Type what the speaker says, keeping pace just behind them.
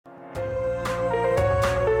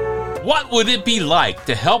What would it be like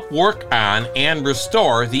to help work on and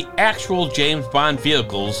restore the actual James Bond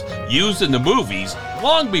vehicles used in the movies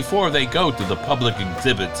long before they go to the public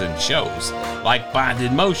exhibits and shows, like Bond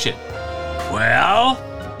in Motion? Well,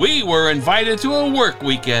 we were invited to a work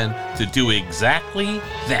weekend to do exactly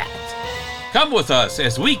that. Come with us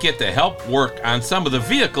as we get to help work on some of the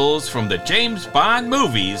vehicles from the James Bond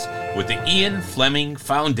movies with the Ian Fleming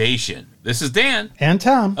Foundation. This is Dan. And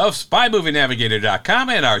Tom. Of SpyMovieNavigator.com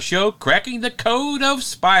and our show, Cracking the Code of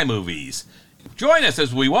Spy Movies. Join us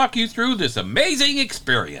as we walk you through this amazing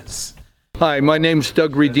experience. Hi, my name's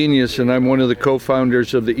Doug Redenius, and I'm one of the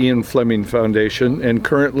co-founders of the Ian Fleming Foundation, and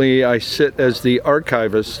currently I sit as the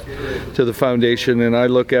archivist to the foundation, and I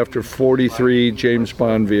look after 43 James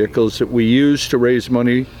Bond vehicles that we use to raise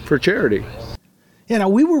money for charity. Yeah, now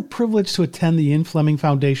we were privileged to attend the Ian Fleming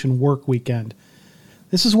Foundation work weekend.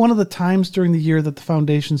 This is one of the times during the year that the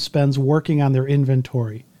foundation spends working on their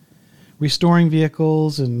inventory, restoring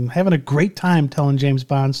vehicles, and having a great time telling James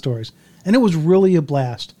Bond stories. And it was really a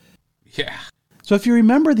blast. Yeah. So if you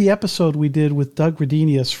remember the episode we did with Doug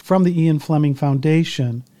Redenius from the Ian Fleming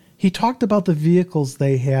Foundation, he talked about the vehicles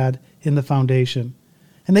they had in the foundation.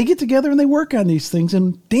 And they get together and they work on these things,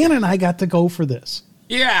 and Dan and I got to go for this.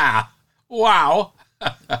 Yeah. Wow.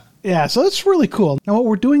 Yeah, so it's really cool. Now what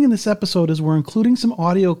we're doing in this episode is we're including some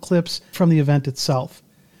audio clips from the event itself.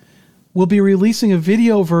 We'll be releasing a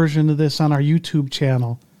video version of this on our YouTube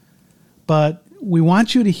channel, but we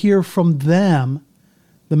want you to hear from them,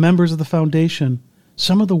 the members of the foundation,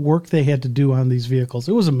 some of the work they had to do on these vehicles.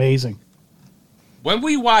 It was amazing. When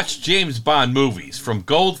we watch James Bond movies from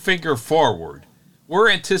Goldfinger forward, we're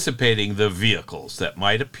anticipating the vehicles that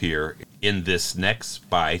might appear in this next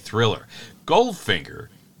spy thriller. Goldfinger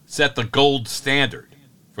set the gold standard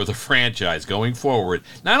for the franchise going forward,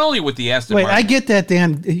 not only with the Aston Martin. Wait, I get that,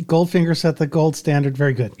 Dan. Goldfinger set the gold standard.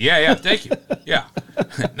 Very good. Yeah, thank you. Yeah.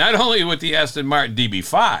 Not only with the Aston Martin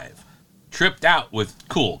DB5, tripped out with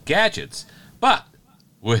cool gadgets, but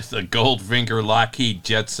with the Goldfinger Lockheed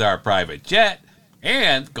Jetstar private jet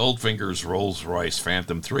and Goldfinger's Rolls-Royce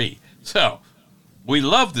Phantom 3. So, we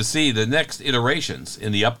love to see the next iterations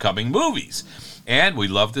in the upcoming movies, and we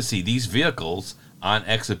love to see these vehicles on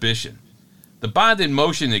exhibition. The Bond in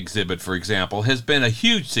Motion exhibit, for example, has been a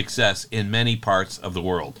huge success in many parts of the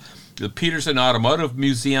world. The Peterson Automotive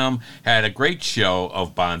Museum had a great show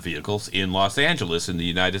of Bond vehicles in Los Angeles in the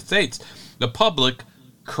United States. The public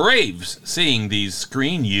craves seeing these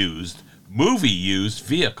screen-used, movie-used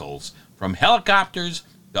vehicles, from helicopters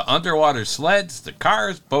to underwater sleds to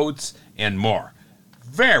cars, boats, and more.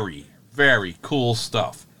 Very, very cool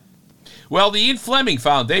stuff. Well, the Ian Fleming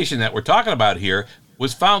Foundation that we're talking about here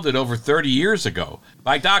was founded over 30 years ago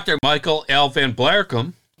by Dr. Michael L. Van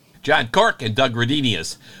Blarcom, John Cork, and Doug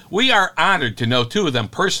Redenius. We are honored to know two of them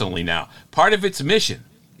personally now. Part of its mission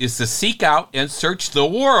is to seek out and search the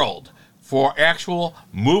world for actual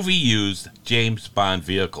movie-used James Bond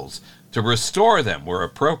vehicles, to restore them where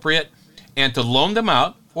appropriate, and to loan them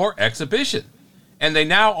out for exhibition. And they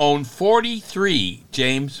now own 43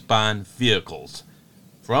 James Bond vehicles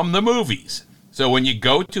from the movies. So when you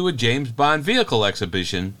go to a James Bond vehicle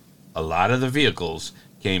exhibition, a lot of the vehicles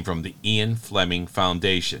came from the Ian Fleming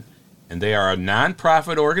Foundation. And they are a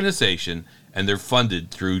non-profit organization, and they're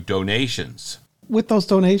funded through donations. With those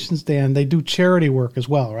donations, Dan, they do charity work as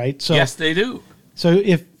well, right? So, yes, they do. So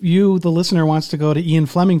if you, the listener, wants to go to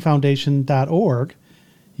ianflemingfoundation.org,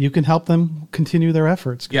 you can help them continue their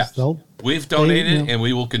efforts. Yes, we've donated and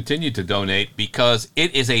we will continue to donate because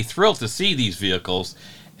it is a thrill to see these vehicles.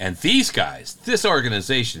 And these guys, this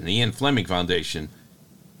organization, the Ian Fleming Foundation,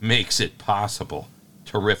 makes it possible.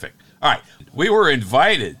 Terrific. All right, we were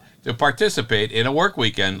invited to participate in a work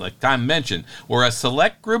weekend, like Tom mentioned, where a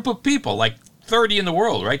select group of people, like 30 in the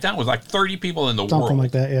world, right? Tom was like 30 people in the world. Something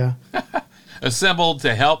like that, yeah. Assembled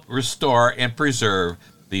to help restore and preserve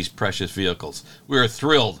these precious vehicles. We were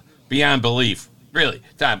thrilled beyond belief. Really,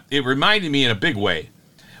 Tom, it reminded me in a big way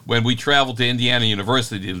when we traveled to Indiana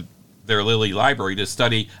University, their Lilly Library, to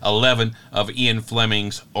study 11 of Ian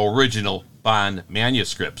Fleming's original Bond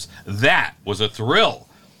manuscripts. That was a thrill.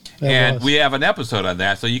 We have an episode on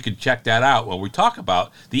that, so you can check that out when we talk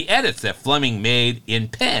about the edits that Fleming made in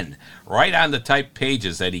pen, right on the typed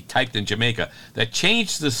pages that he typed in Jamaica, that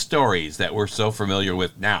changed the stories that we're so familiar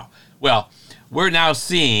with now. Well, we're now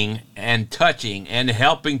seeing and touching and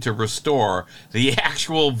helping to restore the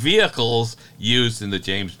actual vehicles used in the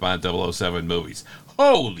James Bond 007 movies.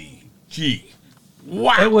 Holy gee.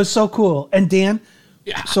 Wow. It was so cool. And Dan,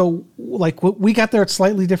 so like we got there at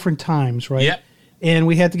slightly different times, right? Yep. And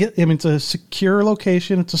we had to get, it's a secure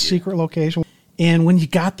location. It's a secret location. And when you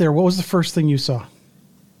got there, what was the first thing you saw?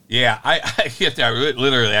 Yeah, I get there.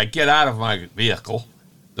 Literally, I get out of my vehicle.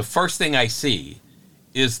 The first thing I see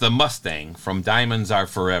is the Mustang from Diamonds Are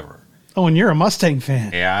Forever. Oh, and you're a Mustang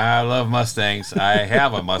fan. Yeah, I love Mustangs. I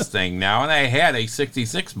have a Mustang now, and I had a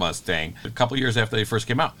 66 Mustang a couple years after they first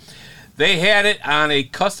came out. They had it on a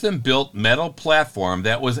custom-built metal platform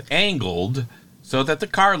that was angled so that the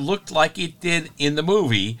car looked like it did in the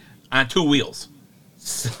movie on two wheels.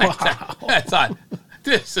 Wow. I thought,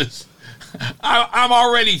 this is... I'm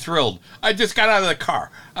already thrilled. I just got out of the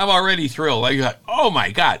car. I'm already thrilled. I thought, oh my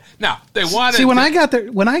God! Now they wanted. See, when I got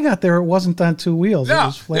there, it wasn't on two wheels. No, it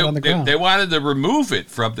was flat on the ground. They wanted to remove it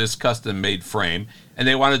from this custom-made frame, and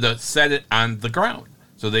they wanted to set it on the ground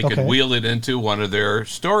so they could wheel it into one of their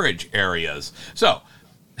storage areas. So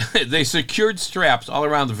they secured straps all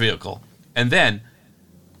around the vehicle, and then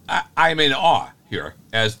I'm in awe here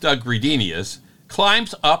as Doug Redenius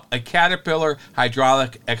climbs up a Caterpillar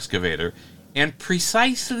hydraulic excavator and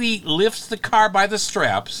precisely lifts the car by the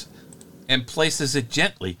straps and places it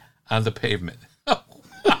gently on the pavement.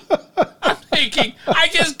 I'm thinking, I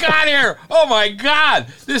just got here. Oh my God,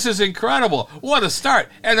 this is incredible. What a start.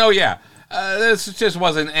 And oh yeah, this just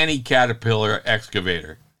wasn't any Caterpillar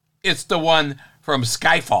excavator. It's the one from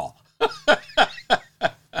Skyfall.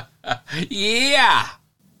 Yeah.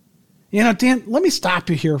 You know, Dan, let me stop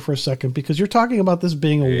you here for a second because you're talking about this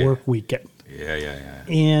being a work weekend. Yeah.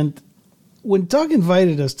 And when Doug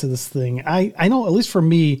invited us to this thing, I know, at least for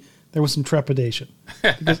me, there was some trepidation.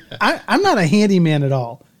 Because I'm not a handyman at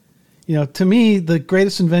all. You know, to me, the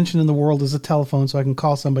greatest invention in the world is a telephone so I can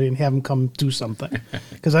call somebody and have them come do something.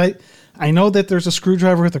 Because I know that there's a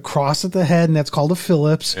screwdriver with a cross at the head, and that's called a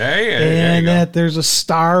Phillips. And that there's a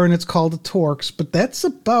star, and it's called a Torx. But that's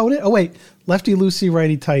about it. Oh, wait. Lefty loosey,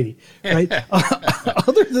 righty tighty. Right?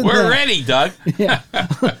 Other than We're that, ready, Doug. Yeah.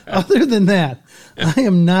 Other than that, I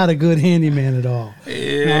am not a good handyman at all.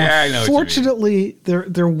 Yeah, I know. Fortunately,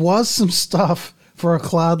 there was some stuff for a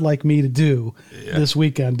cloud like me to do this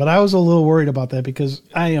weekend, but I was a little worried about that because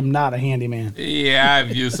I am not a handyman. Yeah,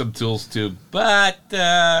 I've used some tools too, but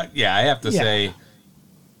I have to say,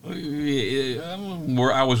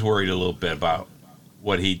 I was worried a little bit about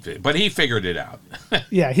what he did, but he figured it out.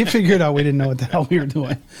 Yeah, he figured out we didn't know what the hell we were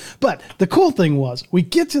doing. But the cool thing was we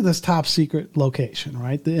get to this top secret location,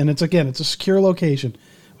 right? And it's a secure location.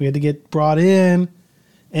 We had to get brought in,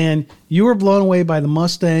 and you were blown away by the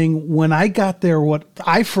Mustang. When I got there, what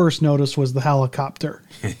I first noticed was the helicopter.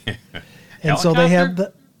 And so they have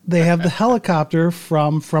the helicopter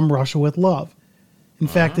from Russia with Love. In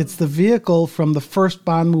fact, it's the vehicle from the first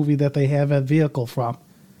Bond movie that they have a vehicle from.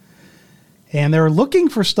 And they're looking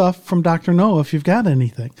for stuff from Dr. No if you've got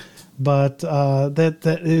anything. But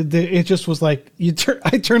it just was like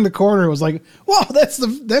I turned the corner. It was like, whoa, that's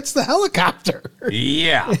the helicopter.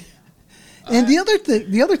 Yeah. And the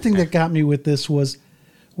other thing that got me with this was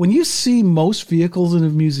when you see most vehicles in a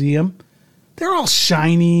museum, they're all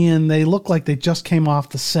shiny and they look like they just came off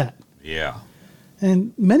the set. Yeah.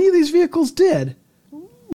 And many of these vehicles did.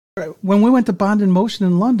 When we went to Bond in Motion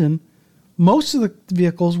in London, most of the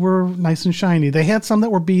vehicles were nice and shiny. They had some that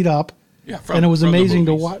were beat up, and it was amazing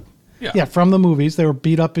to watch. Yeah, from the movies. They were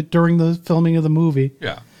beat up during the filming of the movie.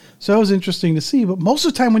 Yeah. So it was interesting to see. But most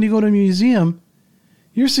of the time when you go to a museum,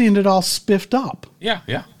 you're seeing it all spiffed up.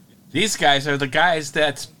 Yeah. These guys are the guys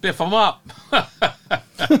that spiff them up.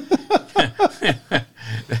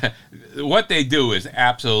 What they do is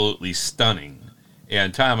absolutely stunning.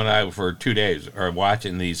 And Tom and I, for 2 days, are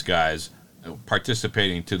watching these guys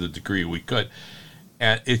participating to the degree we could.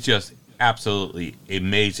 And it's just absolutely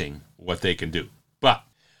amazing what they can do. But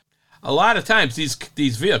a lot of times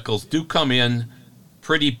these vehicles do come in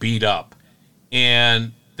pretty beat up.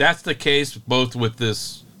 And that's the case both with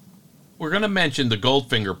this, we're going to mention the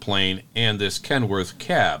Goldfinger plane and this Kenworth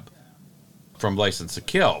cab from License to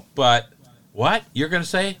Kill. But what? You're going to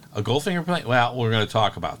say a Goldfinger plane? Well, we're going to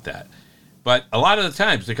talk about that. But a lot of the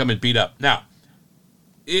times they come in beat up. Now,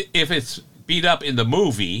 if it's beat up in the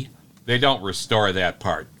movie, they don't restore that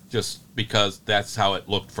part just because that's how it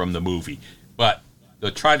looked from the movie. But they'll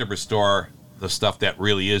try to restore the stuff that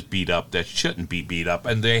really is beat up that shouldn't be beat up.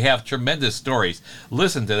 And they have tremendous stories.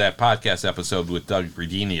 Listen to that podcast episode with Doug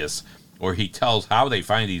Redenius where he tells how they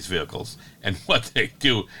find these vehicles and what they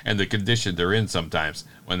do and the condition they're in sometimes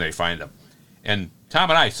when they find them. And Tom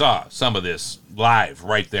and I saw some of this live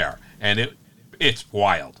right there. And it's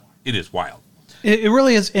wild. It is wild. It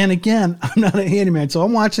really is. And again, I'm not a handyman, so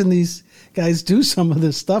I'm watching these guys do some of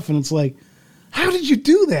this stuff, and it's like, how did you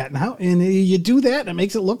do that? And you do that, and it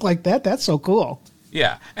makes it look like that. That's so cool.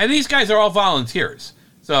 Yeah. And these guys are all volunteers.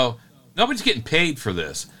 So nobody's getting paid for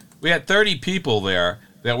this. We had 30 people there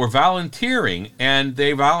that were volunteering, and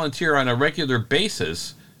they volunteer on a regular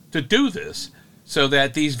basis to do this so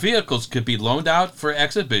that these vehicles could be loaned out for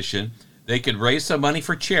exhibition, they could raise some money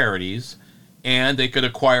for charities, and they could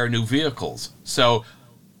acquire new vehicles. So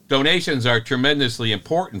donations are tremendously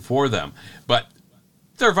important for them, but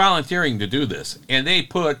they're volunteering to do this, and they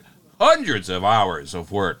put hundreds of hours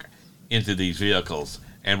of work into these vehicles,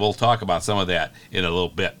 and we'll talk about some of that in a little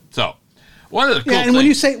bit. So one of the cool and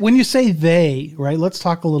things, when you say they, right, let's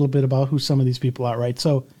talk a little bit about who some of these people are, right?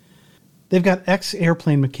 So they've got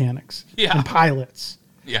ex-airplane mechanics and pilots,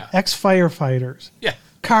 ex-firefighters,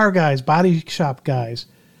 car guys, body shop guys.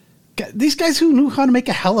 These guys who knew how to make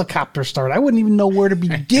a helicopter start. I wouldn't even know where to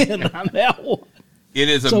begin on that one. It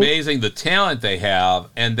is amazing the talent they have,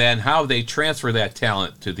 and then how they transfer that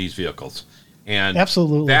talent to these vehicles. And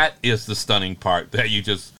absolutely, that is the stunning part, that you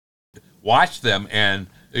just watch them and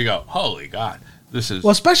you go, holy God, this is...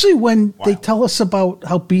 Well, especially when they tell us about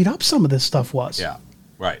how beat up some of this stuff was. Yeah,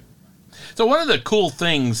 right. So one of the cool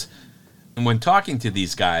things when talking to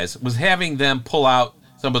these guys was having them pull out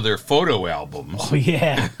some of their photo albums. Oh,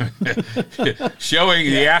 yeah. Showing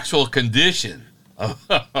the actual condition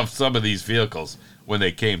of some of these vehicles when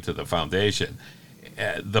they came to the foundation.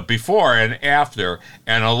 The before and after,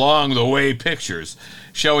 and along the way pictures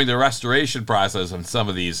showing the restoration process on some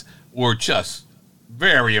of these were just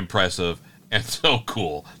very impressive and so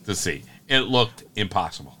cool to see. It looked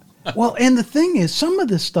impossible. Well, and the thing is, some of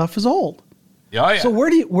this stuff is old. Oh, yeah. So where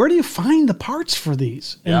do you find the parts for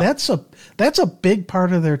these? And that's a big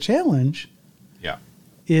part of their challenge. Yeah.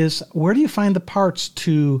 Is where do you find the parts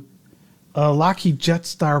to a Lockheed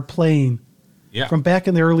Jetstar plane from back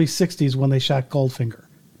in the early 60s when they shot Goldfinger?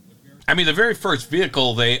 I mean, the very first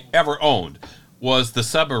vehicle they ever owned was the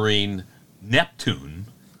submarine Neptune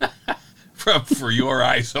from For Your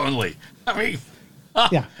Eyes Only. I mean,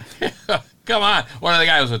 come on. One of the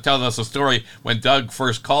guys was telling us a story when Doug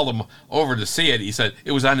first called him over to see it. He said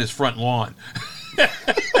it was on his front lawn.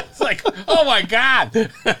 It's like, oh, my God.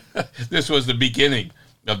 This was the beginning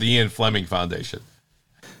of the Ian Fleming Foundation.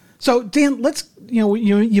 So, Dan,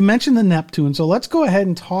 you mentioned the Neptune, so let's go ahead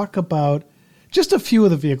and talk about just a few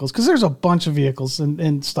of the vehicles, because there's a bunch of vehicles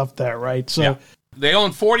and stuff there, right? So they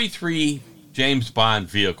own 43 James Bond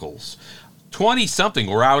vehicles. 20-something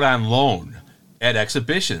were out on loan at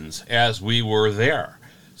exhibitions as we were there.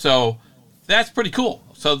 So that's pretty cool.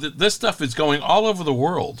 So this stuff is going all over the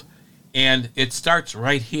world, and it starts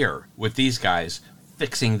right here with these guys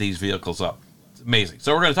fixing these vehicles up. It's amazing.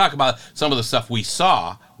 So we're going to talk about some of the stuff we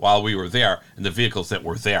saw while we were there and the vehicles that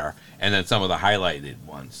were there, and then some of the highlighted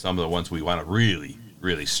ones, some of the ones we want to really,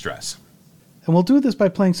 really stress. And we'll do this by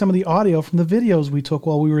playing some of the audio from the videos we took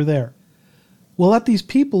while we were there. We'll let these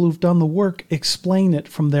people who've done the work explain it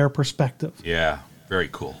from their perspective. Yeah, very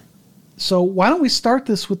cool. So why don't we start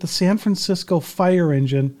this with the San Francisco fire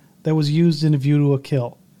engine that was used in A View to a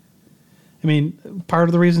Kill. I mean, part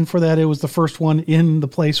of the reason for that, it was the first one in the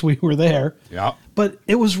place we were there. Yeah. But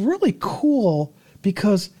it was really cool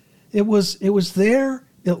because it was there.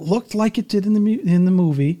 It looked like it did in the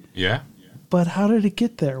movie. Yeah. But how did it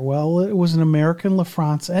get there? Well, it was an American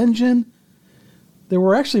LaFrance engine. There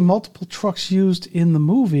were actually multiple trucks used in the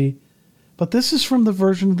movie, but this is from the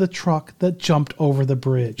version of the truck that jumped over the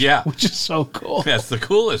bridge. Yeah. Which is so cool. That's the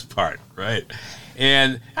coolest part, right?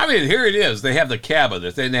 And, I mean, here it is. They have the cab of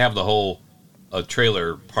this. Then they have the whole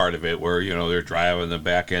trailer part of it where, they're driving the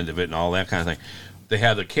back end of it and all that kind of thing. They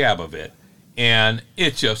have the cab of it. And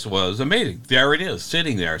it just was amazing. There it is,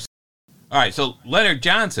 sitting there. All right, so Leonard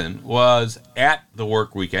Johnson was at the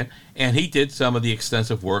work weekend, and he did some of the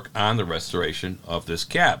extensive work on the restoration of this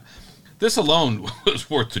cab. This alone was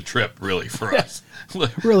worth the trip, really, for us.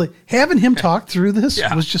 Really. Having him talk through this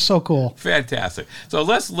was just so cool. Fantastic. So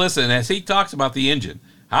let's listen as he talks about the engine,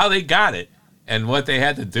 how they got it, and what they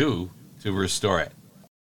had to do to restore it.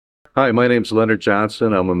 Hi, my name's Leonard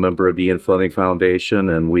Johnson. I'm a member of the Ian Fleming Foundation,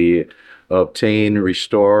 and we obtain,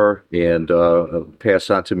 restore, and pass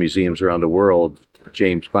on to museums around the world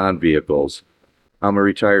James Bond vehicles. I'm a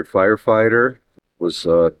retired firefighter, was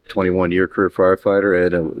a 21-year career firefighter,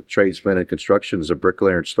 and a tradesman in construction as a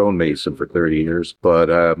bricklayer and stonemason for 30 years. But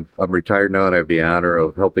I'm retired now, and I have the honor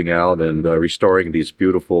of helping out and restoring these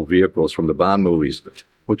beautiful vehicles from the Bond movies.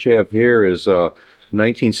 What you have here is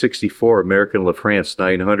 1964 American LaFrance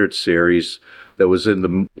 900 series that was in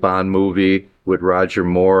the Bond movie with Roger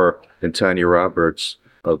Moore and Tanya Roberts,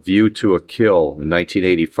 A View to a Kill in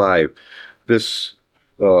 1985. This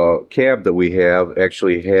cab that we have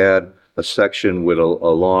actually had a section with a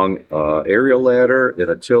long aerial ladder and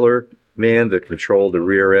a tiller man that controlled the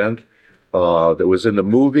rear end that was in the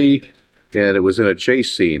movie, and it was in a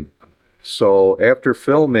chase scene. So after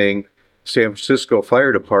filming, San Francisco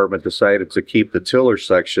Fire Department decided to keep the tiller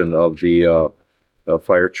section of the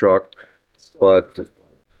fire truck, but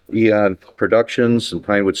Eon Productions and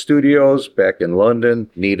Pinewood Studios back in London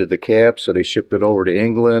needed the cab, so they shipped it over to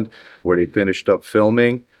England, where they finished up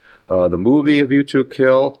filming the movie of You Two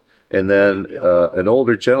Kill, and then an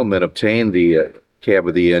older gentleman obtained the cab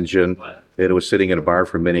of the engine, and it was sitting in a barn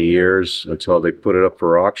for many years until they put it up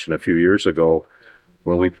for auction a few years ago,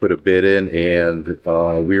 when we put a bid in, and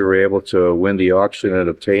we were able to win the auction and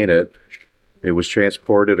obtain it. It was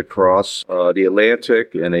transported across the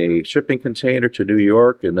Atlantic in a shipping container to New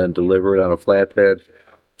York, and then delivered on a flatbed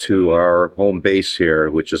to our home base here,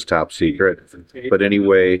 which is top secret. But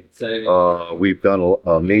anyway, we've done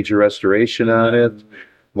a major restoration on it.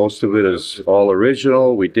 Most of it is all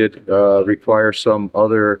original. We did require some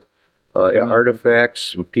other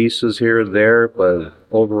artifacts and pieces here and there, but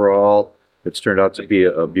overall, it's turned out to be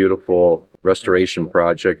a beautiful restoration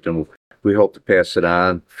project, and we hope to pass it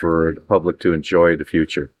on for the public to enjoy in the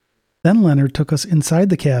future. Then Leonard took us inside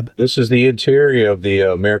the cab. This is the interior of the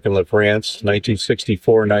American LaFrance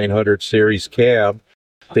 1964 900 series cab.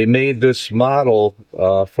 They made this model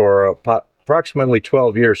for approximately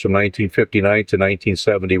 12 years, from 1959 to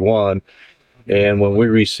 1971. And when we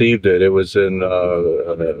received it, it was in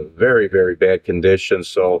a very, very bad condition.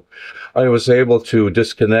 So I was able to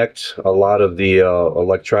disconnect a lot of the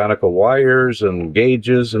electronic wires and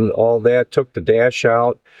gauges and all that, took the dash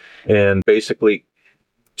out, and basically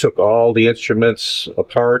took all the instruments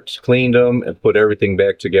apart, cleaned them, and put everything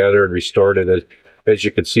back together and restored it, as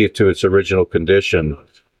you can see, it to its original condition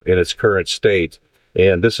in its current state.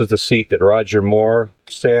 And this is the seat that Roger Moore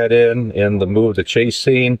sat in the chase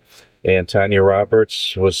scene. And Tanya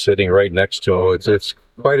Roberts was sitting right next to it. It's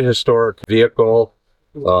quite a historic vehicle.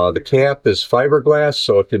 The cap is fiberglass,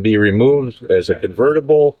 so it can be removed as a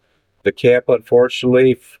convertible. The cap,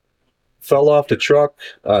 unfortunately, fell off the truck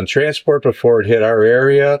on transport before it hit our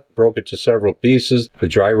area, broke it to several pieces. The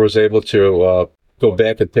driver was able to go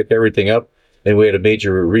back and pick everything up, and we had a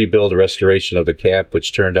major rebuild, restoration of the cap,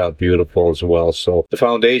 which turned out beautiful as well. So the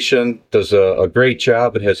foundation does a great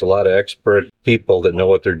job. It has a lot of expert people that know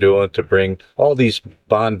what they're doing to bring all these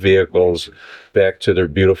Bond vehicles back to their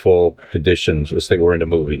beautiful conditions as they were in the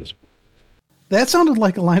movies. That sounded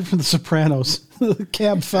like a line from The Sopranos. The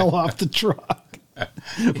cab fell off the truck.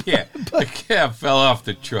 Yeah, the cab fell off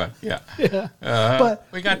the truck. Yeah. But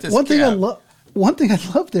we got this. One thing I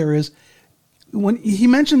love there is, when he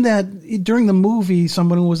mentioned that during the movie,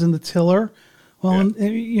 someone was in the tiller, well,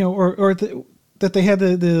 yeah. That they had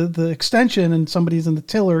the extension and somebody's in the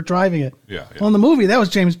tiller driving it. Yeah. Well, in the movie, that was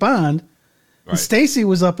James Bond. Right. And Stacy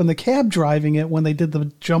was up in the cab driving it when they did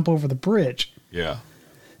the jump over the bridge. Yeah.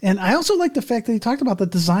 And I also like the fact that he talked about the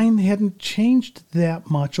design hadn't changed that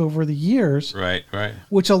much over the years. Right.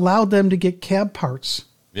 Which allowed them to get cab parts.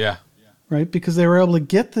 Yeah. Right? Because they were able to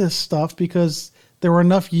get this stuff because there were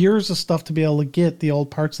enough years of stuff to be able to get the old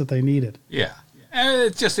parts that they needed. Yeah. And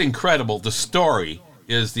it's just incredible. The story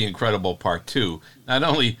is the incredible part, too. Not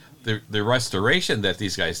only the restoration that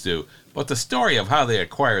these guys do, but the story of how they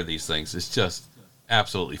acquire these things is just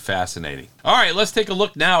absolutely fascinating. All right, let's take a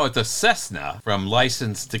look now at the Cessna from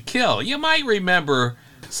License to Kill. You might remember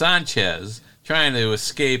Sanchez trying to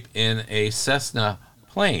escape in a Cessna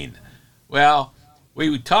plane. Well,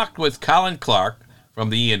 we talked with Colin Clark from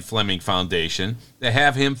the Ian Fleming Foundation to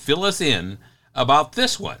have him fill us in about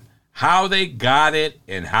this one, how they got it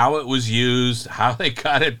and how it was used, how they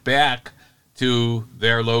got it back to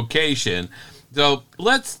their location. So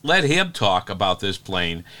let's let him talk about this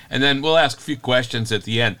plane, and then we'll ask a few questions at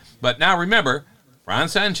the end. But now remember,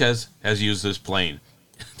 Franz Sanchez has used this plane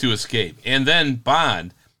to escape, and then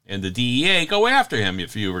Bond and the DEA go after him,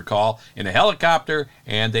 if you recall, in a helicopter,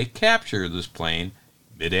 and they capture this plane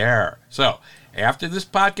midair. So after this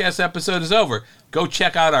podcast episode is over, go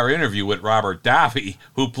check out our interview with Robert Davi,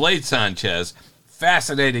 who played Sanchez.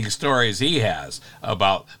 Fascinating stories he has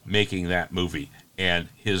about making that movie and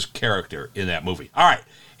his character in that movie. All right,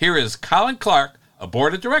 here is Colin Clark, a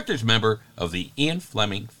board of directors member of the Ian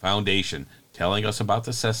Fleming Foundation, telling us about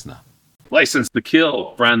the Cessna. License to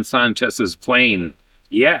Kill, Franz Sanchez's plane.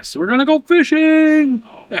 Yes, we're going to go fishing.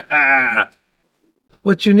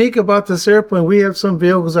 What's unique about this airplane, we have some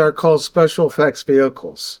vehicles that are called special effects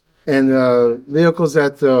vehicles, and vehicles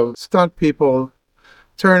that the stunt people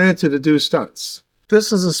turn into to do stunts.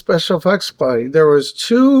 This is a special effects plane. There was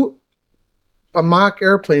two mock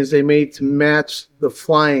airplanes they made to match the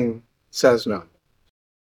flying Cessna.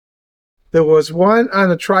 There was one on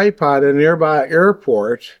a tripod at a nearby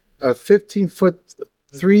airport, a 15-foot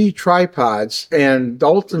 3 tripods, and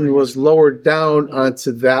Dalton was lowered down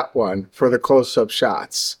onto that one for the close-up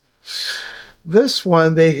shots. This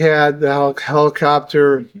one, they had the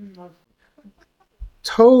helicopter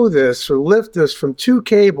tow this or lift this from 2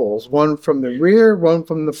 cables, one from the rear, one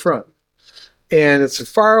from the front. And it's a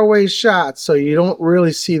faraway shot, so you don't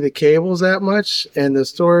really see the cables that much. And the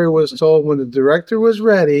story was told when the director was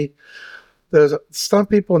ready, the stunt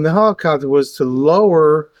people in the helicopter was to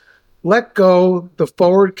let go the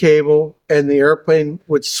forward cable, and the airplane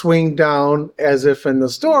would swing down as if in the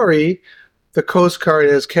story, the Coast Guard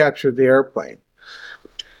has captured the airplane.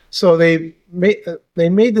 So they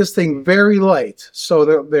made this thing very light so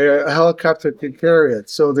that the helicopter could carry it.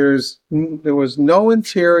 So there was no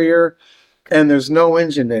interior and there's no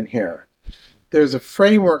engine in here. There's a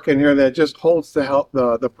framework in here that just holds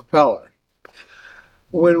the propeller.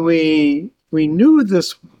 When we knew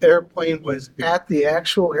this airplane was at the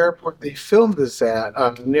actual airport they filmed this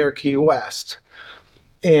at near Key West.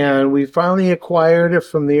 And we finally acquired it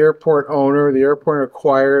from the airport owner. The airport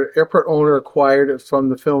owner acquired it from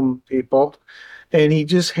the film people. And he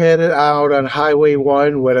just had it out on Highway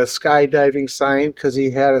 1 with a skydiving sign because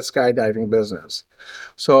he had a skydiving business.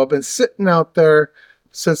 So I've been sitting out there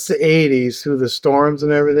since the 80s through the storms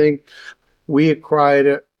and everything. We acquired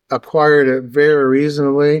it very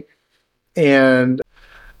reasonably. And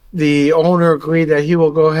the owner agreed that he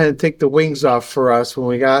will go ahead and take the wings off for us when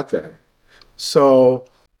we got there. So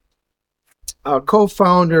our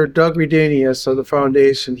co-founder, Doug Redenius of the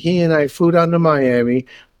foundation, he and I flew down to Miami,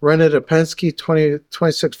 rented a Penske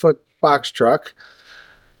 26-foot box truck,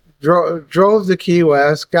 drove to Key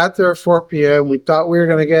West, got there at 4 p.m. We thought we were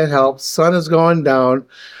going to get help. Sun is going down.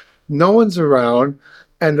 No one's around.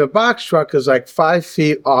 And the box truck is like 5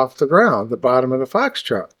 feet off the ground, the bottom of the box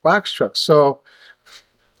truck. So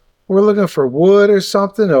we're looking for wood or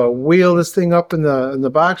something to wheel this thing up in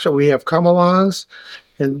the box truck. We have come-alongs.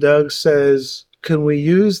 And Doug says, can we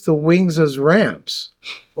use the wings as ramps?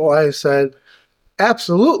 Well, I said,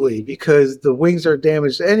 absolutely, because the wings are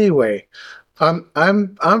damaged anyway.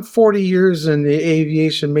 I'm 40 years in the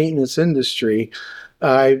aviation maintenance industry.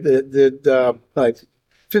 I did like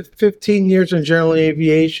 15 years in general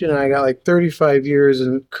aviation, and I got like 35 years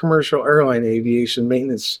in commercial airline aviation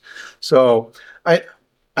maintenance. So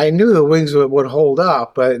I knew the wings would hold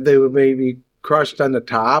up, but they would maybe crushed on the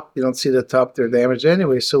top. You don't see the top, they're damaged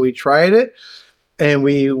anyway. So we tried it and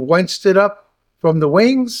we winched it up from the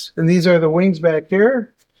wings. And these are the wings back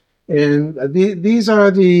here. And these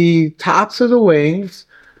are the tops of the wings.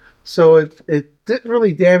 So it didn't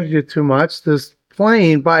really damage it too much. This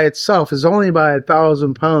plane by itself is only about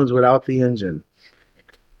 1,000 pounds without the engine.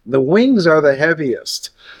 The wings are the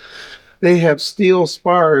heaviest. They have steel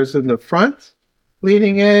spars in the front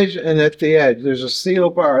leading edge, and at the edge there's a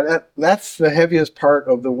steel bar. That's the heaviest part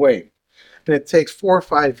of the wing, and it takes 4 or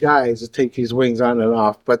 5 guys to take these wings on and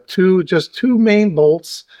off. But just two main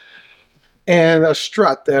bolts and a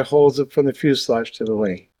strut that holds it from the fuselage to the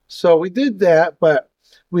wing. So we did that, but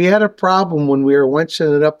we had a problem when we were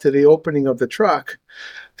winching it up to the opening of the truck.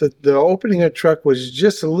 The opening of the truck was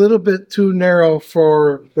just a little bit too narrow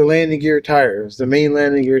for the landing gear tires, the main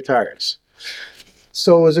landing gear tires.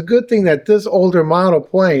 So it was a good thing that this older model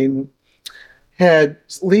plane had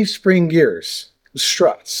leaf spring gears,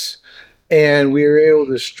 struts, and we were able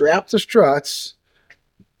to strap the struts,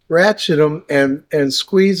 ratchet them, and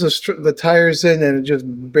squeeze the tires in, and it just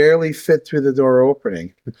barely fit through the door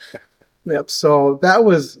opening. Yep. So that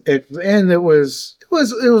was it, and it was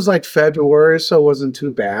like February, so it wasn't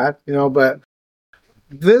too bad, But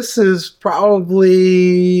this is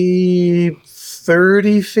probably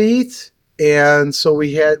 30 feet. And so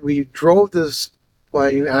we drove this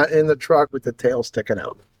plane in the truck with the tail sticking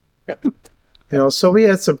out. So we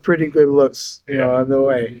had some pretty good looks, on the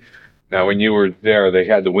way. Now, when you were there, they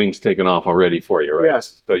had the wings taken off already for you, right?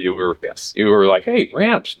 Yes. So you were like, hey,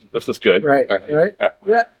 ramps, this is good. Right.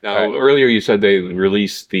 Yeah. Now, earlier you said they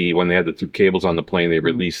released when they had the 2 cables on the plane, they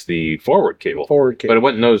released the forward cable. But it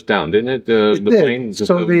went nose down, didn't it? The plane?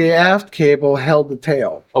 So the aft cable held the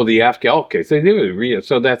tail. Oh, the aft cable. Okay,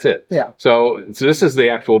 so that's it. Yeah. So this is the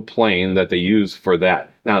actual plane that they use for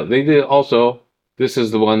that. Now, they did also, this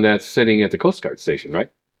is the one that's sitting at the Coast Guard station, right?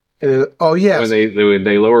 Oh, yes. When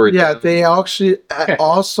they lower it down. They actually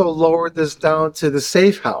also lowered this down to the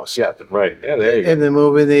safe house. Yeah, right. Yeah, there you go. In the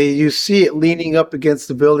movie, you see it leaning up against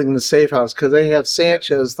the building in the safe house because they have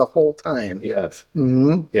Sanchez the whole time. Yes.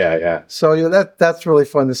 Mm-hmm. Yeah. So that's really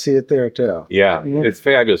fun to see it there too. Yeah, it's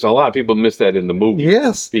fabulous. A lot of people miss that in the movie.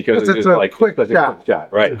 Yes, because it's a like quick shot.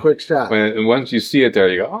 Right. It's a quick shot. And once you see it there,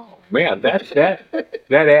 you go, oh, man, that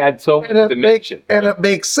adds so much dimension. And it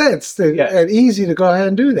makes sense and easy to go ahead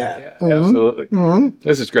and do that. Yeah, absolutely.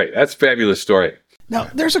 This is great. That's a fabulous story. Now,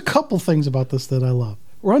 there's a couple things about this that I love.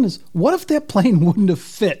 One is, what if that plane wouldn't have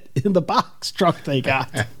fit in the box truck they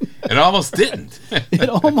got? It almost didn't. It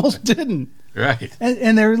almost didn't. Right.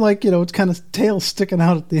 And they're like, it's kind of tail sticking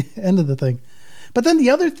out at the end of the thing. But then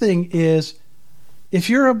the other thing is, if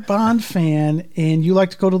you're a Bond fan and you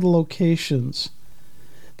like to go to the locations,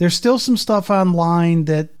 there's still some stuff online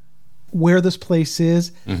that where this place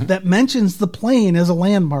is that mentions the plane as a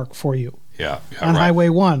landmark for you. Yeah, on Highway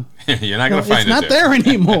 1. You're not going to find it. It's not there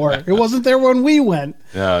anymore. It wasn't there when we went.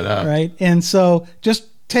 No. Right? And so just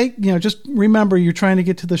just remember you're trying to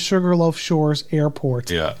get to the Sugarloaf Shores Airport.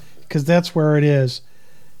 Yeah. Because that's where it is.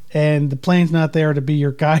 And the plane's not there to be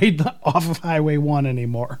your guide off of Highway 1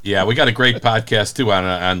 anymore. Yeah, we got a great podcast, too,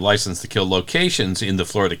 on License to Kill locations in the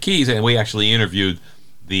Florida Keys. And we actually interviewed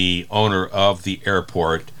the owner of the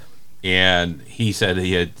airport. And he said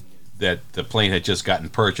that the plane had just gotten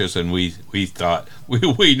purchased, and we thought we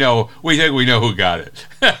think we know who got it,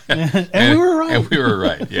 and we were right. And we were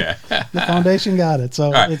right. Yeah, the foundation got it.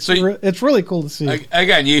 So right. It's really cool to see.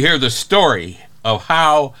 Again, you hear the story of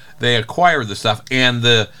how they acquire the stuff and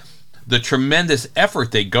the tremendous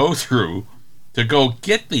effort they go through to go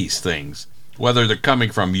get these things, whether they're coming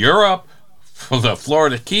from Europe, from the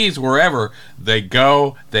Florida Keys, wherever they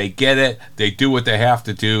go, they get it, they do what they have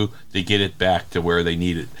to do to get it back to where they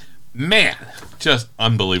need it. Man, just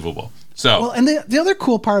unbelievable. So, well, and the other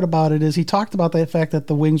cool part about it is he talked about the fact that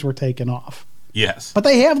the wings were taken off. Yes. But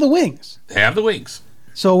they have the wings. They have the wings.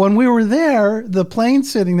 So when we were there, the plane's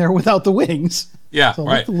sitting there without the wings. Yeah, so it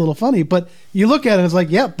right. looked a little funny, but you look at it, it's like,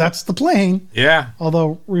 yep, that's the plane. Yeah.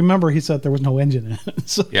 Although, remember, he said there was no engine in it.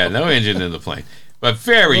 So. Yeah, no engine in the plane. But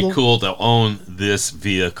very cool to own this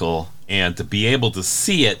vehicle and to be able to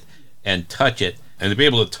see it and touch it and to be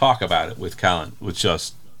able to talk about it with Colin was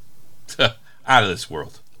just out of this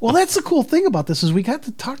world. Well, that's the cool thing about this is we got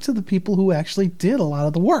to talk to the people who actually did a lot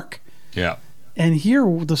of the work. Yeah. And hear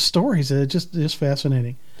the stories. It's just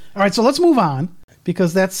fascinating. All right, so let's move on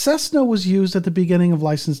because that Cessna was used at the beginning of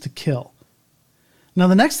License to Kill. Now,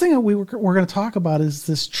 the next thing that we're going to talk about is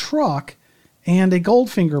this truck and a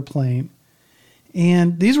Goldfinger plane.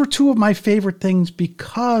 And these were two of my favorite things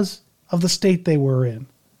because of the state they were in.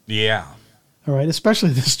 Yeah. All right, especially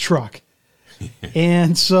this truck.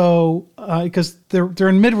 And so, because they're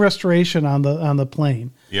in mid restoration on the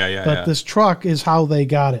plane. Yeah. But this truck is how they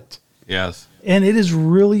got it. Yes. And it is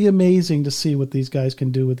really amazing to see what these guys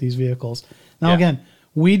can do with these vehicles. Now, again,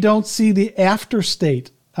 we don't see the after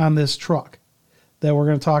state on this truck that we're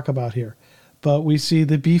going to talk about here, but we see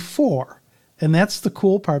the before. And that's the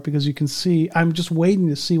cool part because you can see, I'm just waiting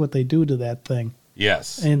to see what they do to that thing.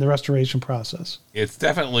 Yes. In the restoration process. It's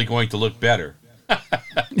definitely going to look better.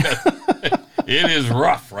 It is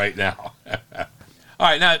rough right now. All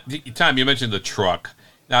right, now, Tom, you mentioned the truck.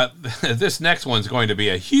 Now, this next one's going to be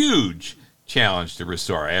a huge challenge to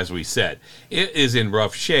restore, as we said. It is in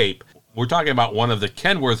rough shape. We're talking about one of the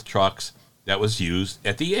Kenworth trucks that was used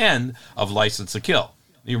at the end of License to Kill.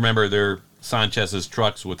 You remember they're Sanchez's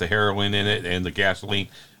trucks with the heroin in it and the gasoline.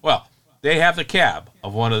 Well, they have the cab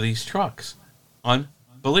of one of these trucks.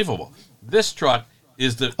 Unbelievable. This truck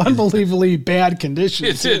is the unbelievably bad condition.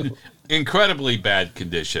 It's in incredibly bad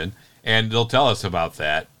condition, and they'll tell us about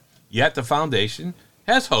that. Yet the foundation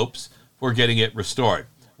has hopes for getting it restored.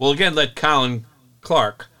 We'll again let Colin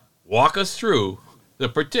Clark walk us through the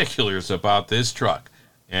particulars about this truck,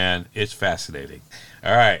 and it's fascinating.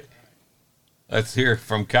 All right, let's hear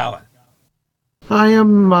from Colin. I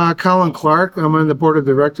am Colin Clark. I'm on the board of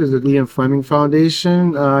directors of the Ian Fleming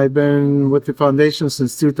Foundation. I've been with the foundation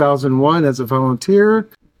since 2001 as a volunteer,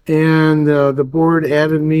 and the board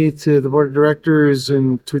added me to the board of directors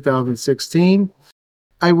in 2016.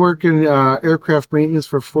 I work in aircraft maintenance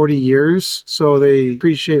for 40 years, so they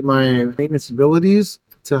appreciate my maintenance abilities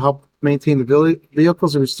to help maintain the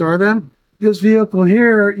vehicles and restore them. This vehicle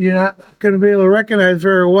here, you're not going to be able to recognize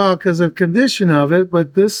very well because of condition of it,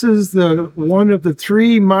 but this is one of the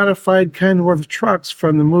three modified Kenworth trucks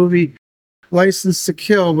from the movie License to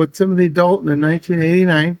Kill with Timothy Dalton in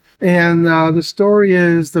 1989. And the story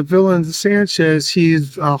is the villain Sanchez,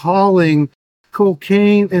 he's hauling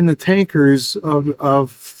cocaine in the tankers of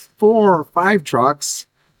 4 or 5 trucks,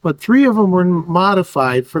 but 3 of them were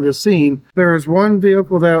modified for the scene. There's one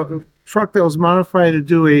truck that was modified to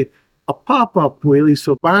do a pop-up wheelie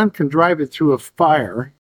so Bond can drive it through a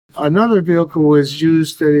fire. Another vehicle was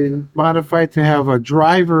used and modified to have a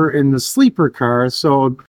driver in the sleeper car,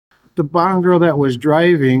 so the Bond girl that was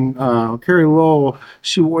driving, Carrie Lowell,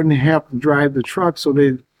 she wouldn't have to drive the truck, so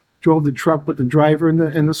they drove the truck with the driver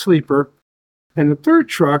and the sleeper. And the third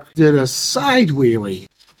truck did a side wheelie.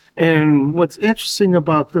 And what's interesting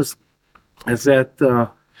about this is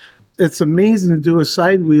that it's amazing to do a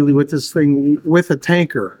side wheelie with this thing with a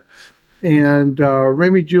tanker. And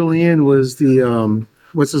Remy Julien was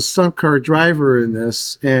a stunt car driver in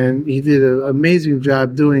this, and he did an amazing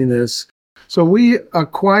job doing this. So we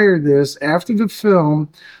acquired this after the film.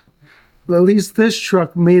 At least this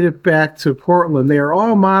truck made it back to Portland. They are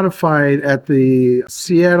all modified at the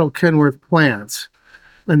Seattle Kenworth plant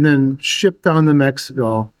and then shipped down to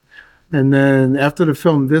Mexico. And then after the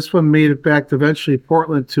film, this one made it back to eventually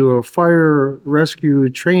Portland to a fire rescue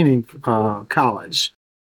training college.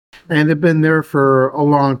 And they've been there for a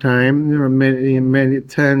long time. There were many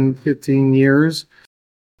 10, 15 years.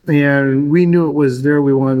 And we knew it was there.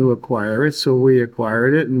 We wanted to acquire it. So we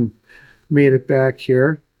acquired it and made it back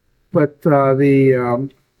here. But the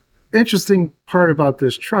interesting part about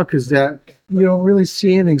this truck is that you don't really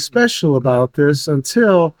see anything special about this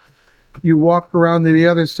until you walk around to the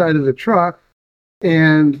other side of the truck,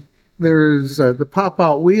 and there's the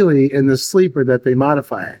pop-out wheelie and the sleeper that they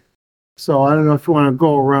modified. So I don't know if you want to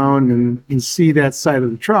go around and see that side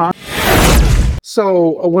of the truck.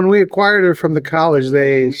 So when we acquired it from the college,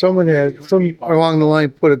 someone along the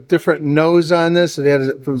line put a different nose on this.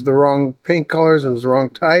 It was the wrong paint colors. It was the wrong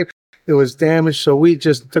type. It was damaged, so we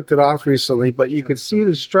just took it off recently. But you could see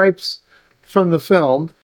the stripes from the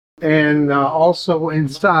film. And also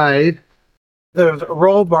inside, there's a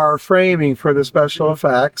roll bar framing for the special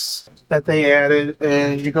effects that they added.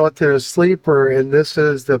 And you go to the sleeper, and this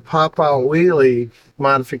is the pop-out wheelie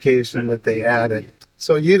modification that they added.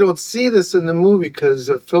 So you don't see this in the movie because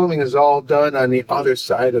the filming is all done on the other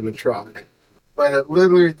side of the truck. But it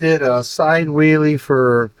literally did a side wheelie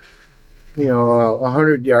for,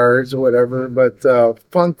 100 yards or whatever. But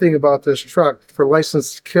fun thing about this truck, for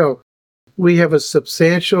License to Kill, we have a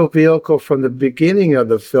substantial vehicle from the beginning of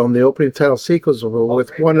the film, the opening title sequence,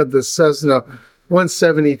 with one of the Cessna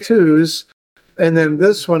 172s, and then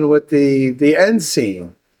this one with the end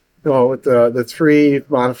scene, with the three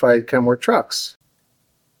modified Kenworth trucks.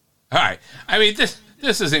 All right. I mean, this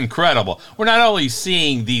is incredible. We're not only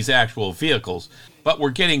seeing these actual vehicles, but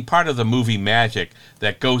we're getting part of the movie magic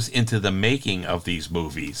that goes into the making of these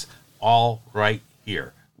movies, all right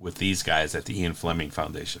here with these guys at the Ian Fleming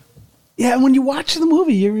Foundation. Yeah, and when you watch the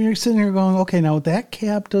movie, you're sitting there going, okay, now that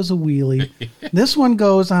cab does a wheelie. This one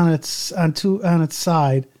goes on its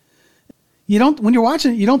side. When you're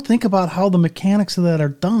watching it, you don't think about how the mechanics of that are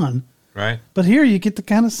done. Right. But here you get to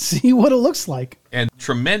kind of see what it looks like. And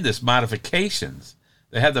tremendous modifications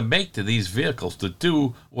they had to make to these vehicles to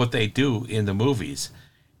do what they do in the movies.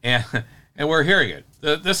 And we're hearing it.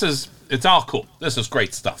 It's all cool. This is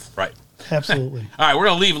great stuff, right? Absolutely. All right, we're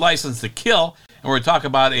going to leave License to Kill, and we're going to talk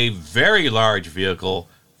about a very large vehicle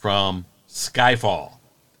from Skyfall.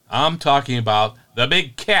 I'm talking about the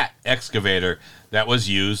big cat excavator that was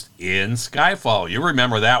used in Skyfall. You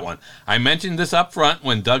remember that one. I mentioned this up front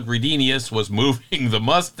when Doug Redenius was moving the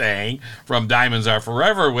Mustang from Diamonds Are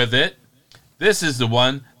Forever with it. This is the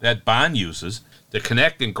one that Bond uses to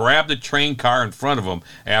connect and grab the train car in front of him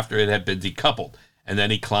after it had been decoupled. And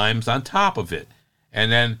then he climbs on top of it.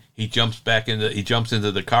 And then he jumps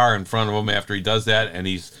into the car in front of him after he does that, and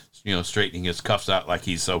he's, straightening his cuffs out like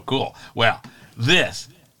he's so cool. Well, this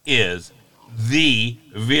is the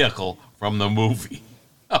vehicle from the movie.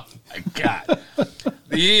 Oh my God.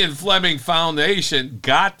 The Ian Fleming Foundation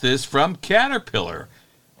got this from Caterpillar.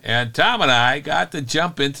 And Tom and I got to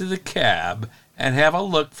jump into the cab and have a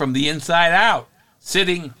look from the inside out,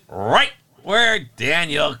 sitting right where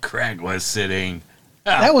Daniel Craig was sitting.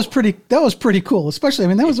 That was pretty cool.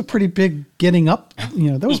 Especially, that was a pretty big getting up.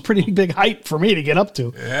 That was pretty big height for me to get up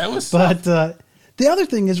to. Yeah, it was. But the other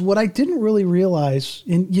thing is what I didn't really realize,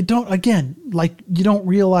 and you don't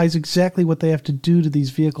realize exactly what they have to do to these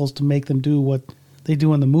vehicles to make them do what they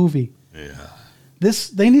do in the movie. Yeah.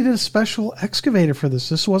 They needed a special excavator for this.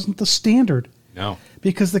 This wasn't the standard. No.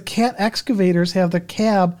 Because the cat excavators have the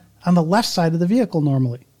cab on the left side of the vehicle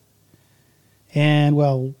normally.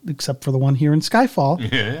 And, except for the one here in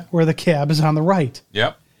Skyfall, where the cab is on the right.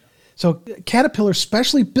 Yep. So Caterpillar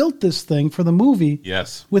specially built this thing for the movie.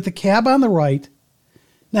 Yes. With the cab on the right.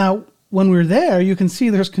 Now, when we're there, you can see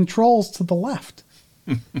there's controls to the left.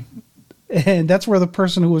 And that's where the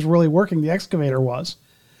person who was really working the excavator was.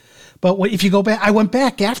 But if you go back, I went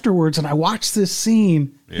back afterwards and I watched this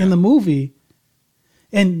scene in the movie,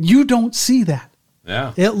 and you don't see that.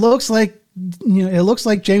 Yeah. It looks like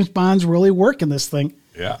James Bond's really working this thing.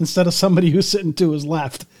 Yeah. Instead of somebody who's sitting to his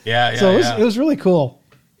left. Yeah. So it was really cool.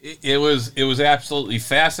 it was absolutely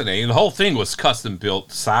fascinating. The whole thing was custom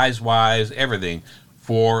built, size-wise, everything,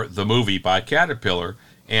 for the movie by Caterpillar.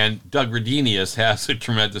 And Doug Redenius has a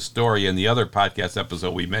tremendous story in the other podcast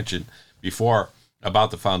episode we mentioned before about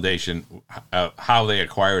the foundation, how they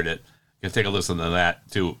acquired it. You can take a listen to that,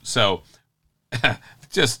 too. So,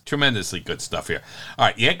 just tremendously good stuff here. All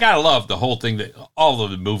right, you gotta love the whole thing, that all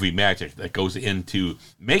of the movie magic that goes into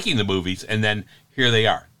making the movies, and then here they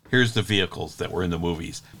are. Here's the vehicles that were in the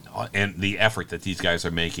movies, and the effort that these guys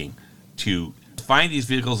are making to find these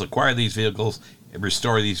vehicles, acquire these vehicles, and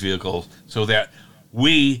restore these vehicles so that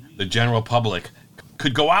we, the general public,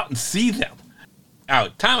 could go out and see them. Now,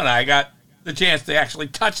 Tom and I got the chance to actually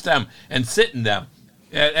touch them and sit in them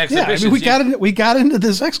at exhibitions. Yeah, I mean, we got into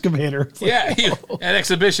this excavator. Yeah, at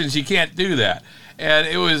exhibitions you can't do that, and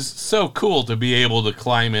it was so cool to be able to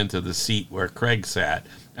climb into the seat where Craig sat.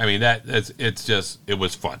 I mean, it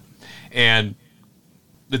was fun, and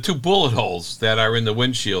the two bullet holes that are in the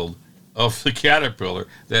windshield of the Caterpillar,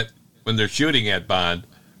 that when they're shooting at Bond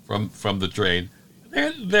from the train,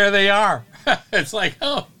 there they are. It's like,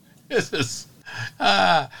 oh, this is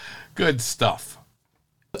good stuff.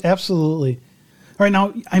 Absolutely. All right,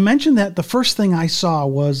 now, I mentioned that the first thing I saw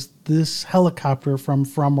was this helicopter from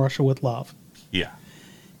Russia with Love. Yeah.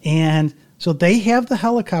 And so they have the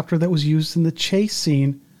helicopter that was used in the chase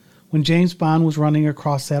scene when James Bond was running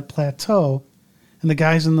across that plateau, and the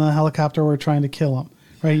guys in the helicopter were trying to kill him.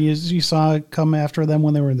 Right? You saw it come after them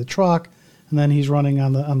when they were in the truck, and then he's running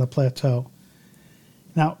on the plateau.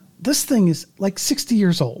 Now, this thing is like 60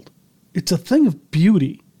 years old. It's a thing of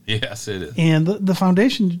beauty. Yes, it is. And the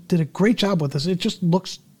Foundation did a great job with this. It just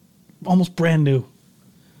looks almost brand new.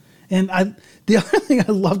 And the other thing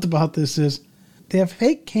I loved about this is they have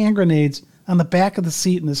fake hand grenades on the back of the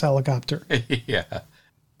seat in this helicopter. Yeah.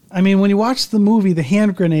 I mean, when you watch the movie, the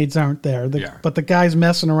hand grenades aren't there, but the guy's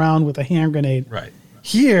messing around with a hand grenade. Right.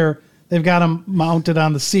 Here, they've got them mounted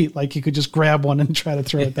on the seat, like you could just grab one and try to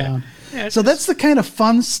throw it down. Yeah, so that's the kind of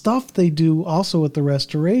fun stuff they do also with the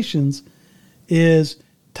restorations, is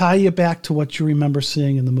tie you back to what you remember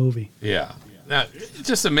seeing in the movie. Yeah. Now,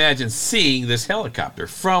 just imagine seeing this helicopter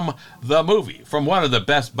from the movie, from one of the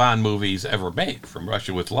best Bond movies ever made, from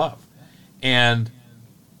Russia with Love. And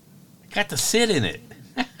I got to sit in it.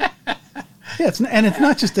 Yeah, it's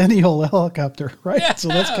not just any old helicopter, right? Yeah. So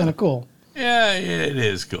that's kind of cool. Yeah, it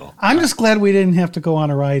is cool. I'm just glad we didn't have to go on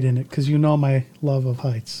a ride in it, because you know my love of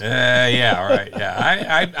heights. Yeah, right.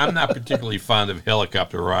 Yeah, I'm not particularly fond of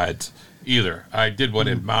helicopter rides either. I did one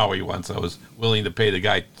in Maui once. I was willing to pay the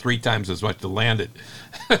guy 3 times as much to land it.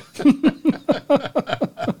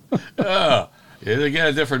 You get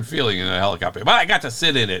a different feeling in a helicopter. But I got to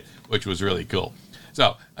sit in it, which was really cool.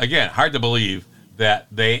 So, again, hard to believe that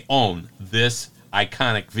they own this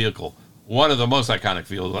iconic vehicle, one of the most iconic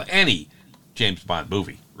vehicles of any James Bond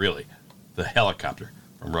movie, really. The helicopter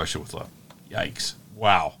from Russia with Love. Yikes.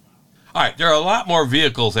 Wow. All right, there are a lot more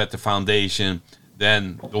vehicles at the Foundation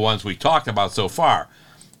than the ones we talked about so far.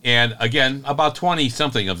 And again, about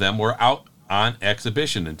 20-something of them were out on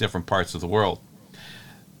exhibition in different parts of the world.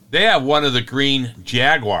 They have one of the green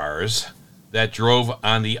Jaguars that drove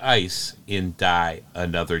on the ice in Die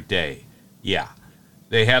Another Day. Yeah.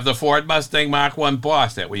 They have the Ford Mustang Mach 1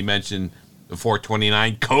 Boss that we mentioned, the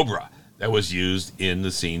 429 Cobra that was used in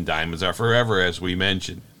the scene Diamonds Are Forever, as we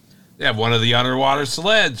mentioned. They have one of the underwater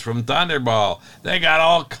sleds from Thunderball. They got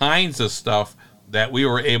all kinds of stuff that we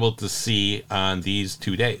were able to see on these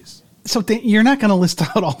 2 days. So you're not going to list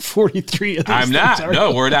out all 43 of these I'm not. things,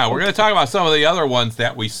 No, we're not. We're going to talk about some of the other ones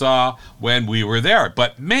that we saw when we were there.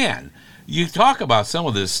 But, man, you talk about some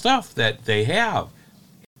of this stuff that they have.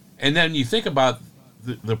 And then you think about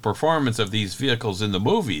the performance of these vehicles in the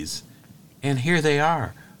movies, and here they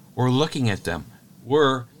are. We're looking at them.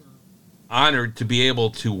 We're honored to be able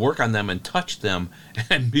to work on them and touch them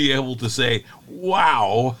and be able to say,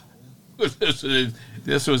 wow,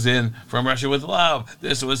 this was in From Russia with Love.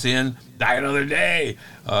 This was in Die Another Day.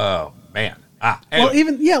 Oh, man. Well, Anyway.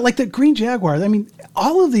 even, like the Green Jaguar. I mean,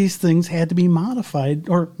 all of these things had to be modified,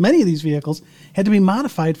 or many of these vehicles had to be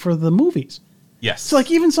modified for the movies. Yes. So, like,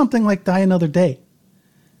 even something like Die Another Day,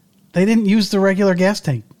 they didn't use the regular gas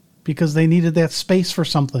tank because they needed that space for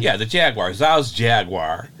something. Yeah, the Jaguar, Zhao's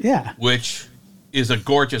Jaguar. Yeah. Which is a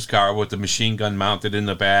gorgeous car with the machine gun mounted in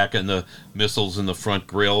the back and the missiles in the front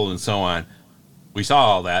grille and so on. We saw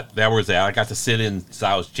all that. That was that. I got to sit in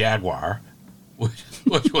Zhao's Jaguar,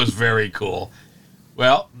 which was very cool.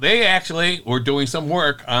 Well, they actually were doing some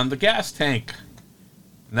work on the gas tank.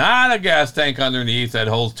 Not a gas tank underneath that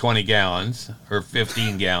holds 20 gallons or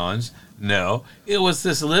 15 gallons. No, it was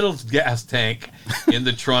this little gas tank in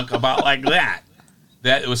the trunk about like that.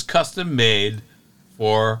 that it was custom made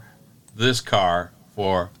for this car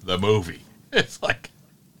for the movie. It's like,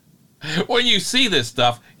 when you see this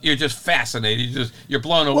stuff, you're just fascinated. You're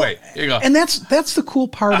blown away. You go, and that's the cool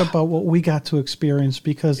part about what we got to experience,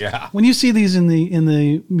 because Yeah. when you see these in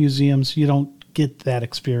the museums, you don't get that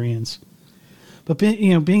experience. But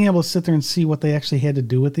being able to sit there and see what they actually had to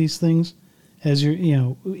do with these things, as you're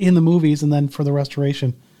in the movies, and then for the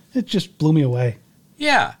restoration, it just blew me away.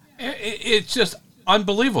 yeah, it's just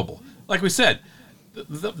unbelievable. Like we said,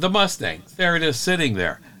 the Mustang, there it is sitting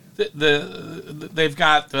there. They've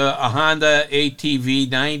got a Honda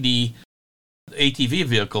ATV 90 ATV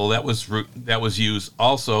vehicle that was used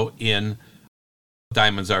also in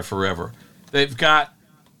Diamonds Are Forever. They've got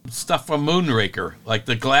stuff from Moonraker, like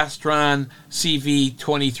the Glastron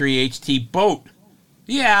CV23 HT boat.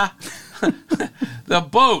 Yeah, the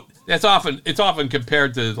boat. It's often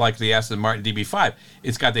compared to like the Aston Martin DB5.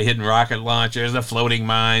 It's got the hidden rocket launchers, the floating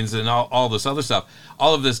mines, and all this other stuff.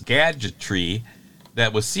 All of this gadgetry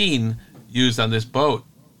that was used on this boat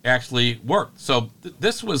actually worked. So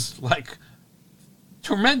this was like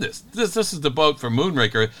tremendous. This is the boat from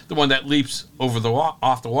Moonraker, the one that leaps over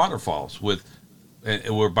off the waterfalls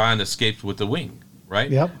where Bond escapes with the wing, right?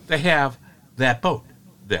 Yep. They have that boat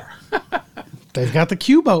there. They've got the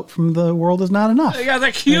Q boat from The World Is Not Enough. They got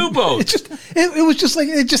the Q boat. It was just like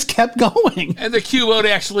it just kept going. And the Q boat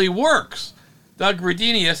actually works. Doug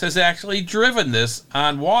Redenius has actually driven this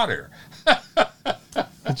on water.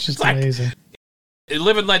 It's just amazing.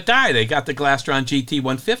 Live and Let Die. They got the Glastron GT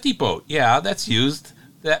 150 boat. Yeah, that's used.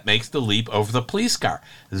 That makes the leap over the police car.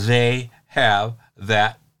 They have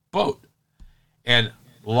that boat. And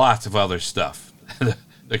lots of other stuff.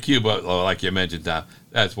 The Q boat, like you mentioned, Tom,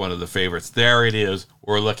 that's one of the favorites. There it is.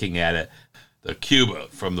 We're looking at it. The Q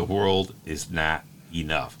boat from The World Is Not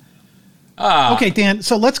Enough. Okay, Dan.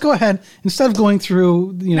 So let's go ahead, instead of going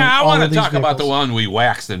through, Now I want to talk about the vehicles. one we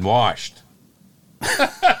waxed and washed.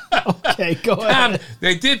 Okay, go Tom, ahead.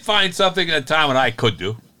 they did find something that Tom and I could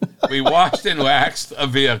do. We washed and waxed a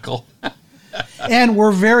vehicle. And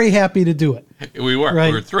we're very happy to do it. We were. Right.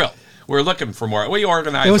 We were thrilled. We're looking for more. We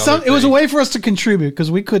organized. It was other it was a things. way for us to contribute,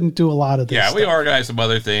 because we couldn't do a lot of this. Yeah, we stuff. organized some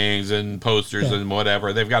other things and posters and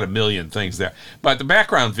whatever. They've got a million things there. But the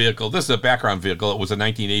background vehicle, this is a background vehicle. It was a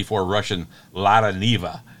 1984 Russian Lada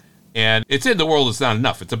Niva. And it's in The World Is Not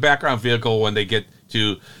Enough. It's a background vehicle when they get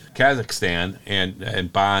to Kazakhstan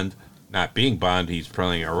and Bond, not being Bond, he's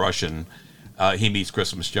playing a Russian. He meets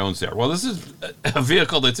Christmas Jones there. Well, this is a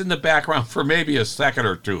vehicle that's in the background for maybe a second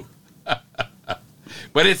or two.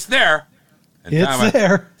 But it's there. And It's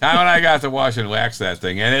there. Tom and I got to wash and wax that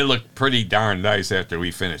thing, and it looked pretty darn nice after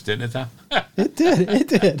we finished, didn't it, Tom? It did. It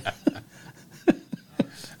did.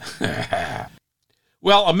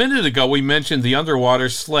 Well, a minute ago, we mentioned the underwater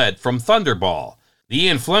sled from Thunderball. The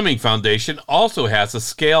Ian Fleming Foundation also has a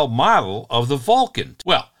scale model of the Vulcan.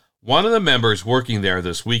 Well, one of the members working there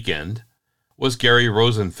this weekend was Gary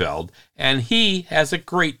Rosenfeld, and he has a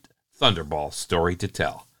great Thunderball story to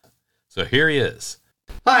tell. So here he is.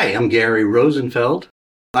 Hi, I'm Gary Rosenfeld.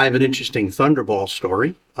 I have an interesting Thunderball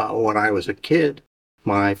story. When I was a kid,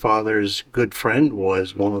 my father's good friend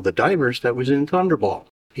was one of the divers that was in Thunderball.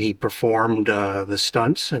 He performed the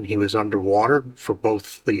stunts, and he was underwater for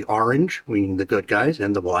both the orange, meaning the good guys,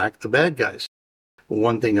 and the black, the bad guys.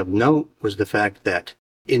 One thing of note was the fact that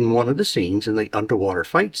in one of the scenes, in the underwater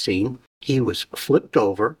fight scene, he was flipped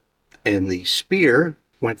over, and the spear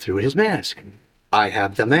went through his mask. I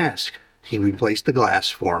have the mask. He replaced the glass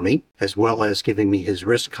for me, as well as giving me his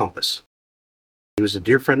wrist compass. He was a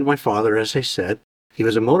dear friend of my father, as I said. He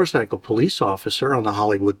was a motorcycle police officer on the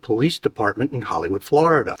Hollywood Police Department in Hollywood,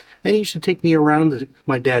 Florida. And he used to take me around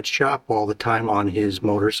my dad's shop all the time on his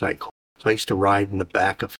motorcycle. So I used to ride in the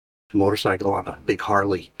back of the motorcycle on a big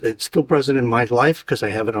Harley. It's still present in my life because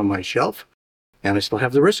I have it on my shelf. And I still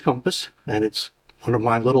have the wrist compass, and it's one of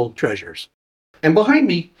my little treasures. And behind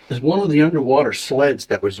me is one of the underwater sleds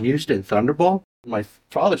that was used in Thunderball. My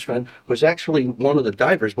father's friend was actually one of the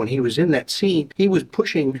divers. When he was in that scene, he was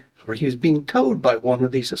pushing, or he was being towed by one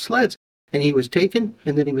of these sleds. And he was taken,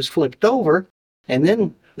 and then he was flipped over, and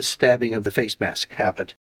then the stabbing of the face mask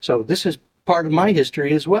happened. So this is part of my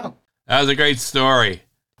history as well. That was a great story.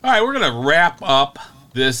 All right, we're going to wrap up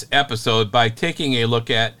this episode by taking a look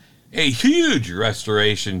at a huge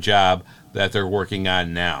restoration job that they're working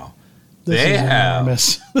on now. This is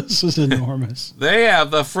enormous. This is enormous. They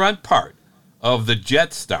have the front part of the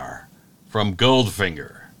Jetstar from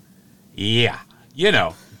Goldfinger. Yeah, you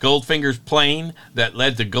know, Goldfinger's plane that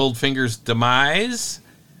led to Goldfinger's demise.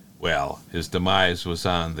 Well, his demise was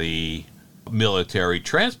on the military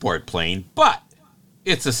transport plane, but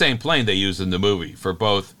it's the same plane they use in the movie for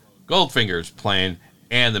both Goldfinger's plane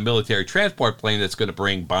and the military transport plane that's going to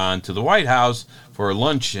bring Bond to the White House for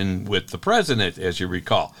luncheon with the president, as you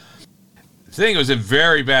recall. The thing was in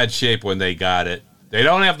very bad shape when they got it. They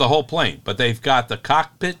don't have the whole plane, but they've got the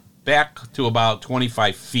cockpit back to about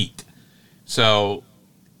 25 feet. So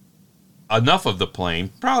enough of the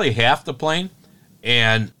plane, probably half the plane,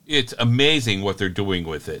 and it's amazing what they're doing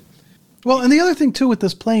with it. Well, and the other thing, too, with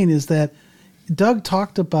this plane is that Doug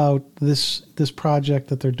talked about this project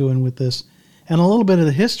that they're doing with this and a little bit of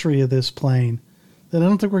the history of this plane that I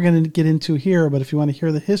don't think we're going to get into here, but if you want to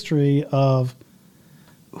hear the history of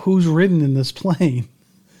who's ridden in this plane,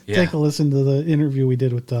 take a listen to the interview we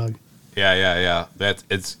did with Doug. Yeah.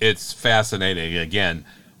 It's fascinating, again,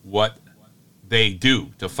 what they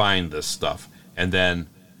do to find this stuff. And then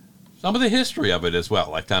some of the history of it as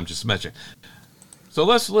well, like Tom just mentioned. So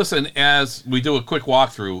let's listen as we do a quick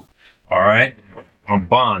walkthrough. All right.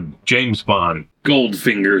 Bond, James Bond,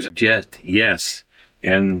 Goldfinger's jet, yes.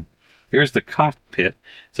 And here's the cockpit.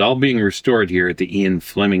 It's all being restored here at the Ian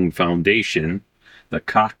Fleming Foundation. The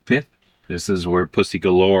cockpit. This is where Pussy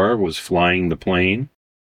Galore was flying the plane.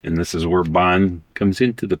 And this is where Bond comes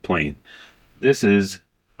into the plane. This is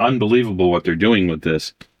unbelievable what they're doing with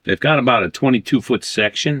this. They've got about a 22-foot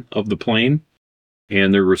section of the plane,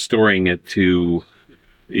 and they're restoring it to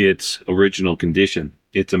its original condition.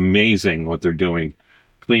 It's amazing what they're doing.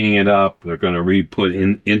 Cleaning it up. They're going to re-put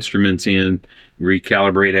in instruments in,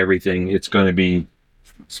 recalibrate everything. It's going to be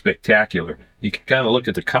spectacular. You can kind of look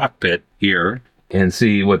at the cockpit here and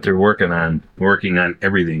see what they're working on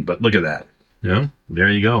everything. But look at that. Yeah, there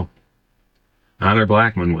you go. Honor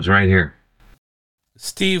Blackman was right here.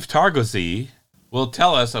 Steve Targozzi will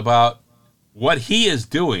tell us about what he is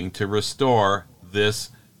doing to restore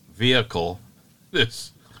this vehicle,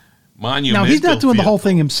 this monumental. Now, he's not doing vehicle. the whole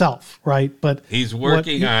thing himself, right? But he's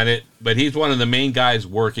working on it, but he's one of the main guys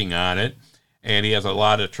working on it, and he has a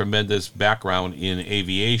lot of tremendous background in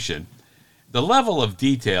aviation. The level of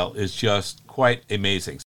detail is just quite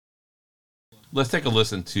amazing. Let's take a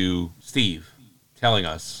listen to Steve telling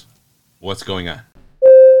us what's going on.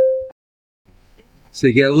 So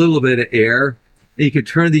you get a little bit of air. You can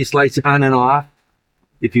turn these lights on and off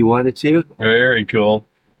if you wanted to. Very cool.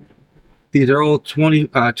 These are all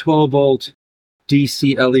 12-volt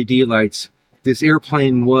DC LED lights. This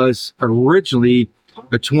airplane was originally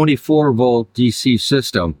a 24-volt DC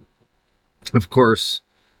system. Of course,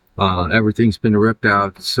 everything's been ripped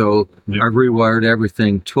out, so I've rewired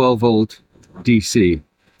everything 12-volt DC.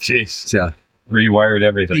 Jeez. So, rewired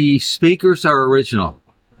everything. The speakers are original.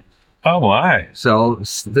 Oh, my. So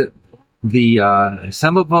the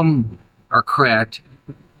some of them are cracked,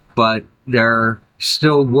 but they're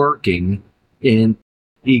still working, and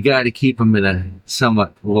you got to keep them in a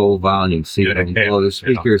somewhat low volume so you don't blow the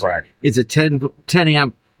speakers. It's a 10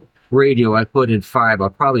 amp radio. I put in 5. I'll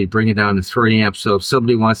probably bring it down to 3 amps. So if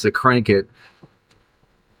somebody wants to crank it,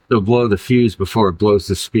 they'll blow the fuse before it blows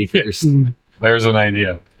the speakers. There's an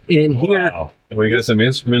idea. And here, wow. We got some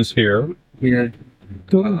instruments here. Yeah.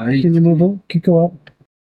 Can you move on? Can you go up?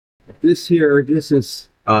 This is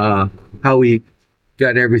how we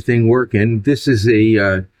got everything working. This is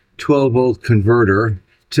a 12-volt converter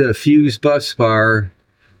to fuse bus bar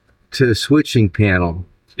to switching panel.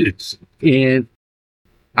 And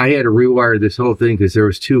I had to rewire this whole thing because there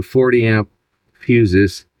was 2 40 amp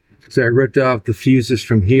fuses. So I ripped off the fuses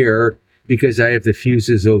from here because I have the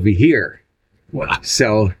fuses over here. Wow.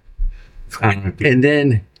 So, and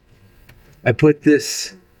then I put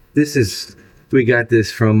this we got this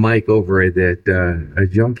from Mike over at that a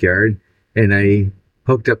junkyard, and I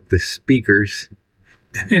hooked up the speakers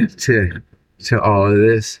to all of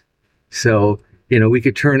this. So, we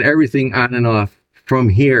could turn everything on and off from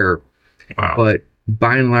here. Wow. But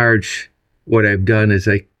by and large, what I've done is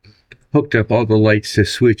I hooked up all the lights to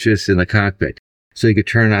switches in the cockpit. So you could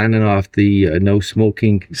turn on and off the no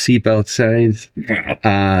smoking seatbelt signs,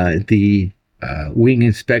 the wing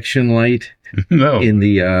inspection light in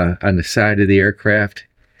the on the side of the aircraft.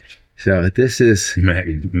 So this is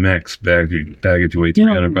max baggage weight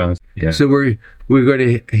 300 pounds. Yeah. So we're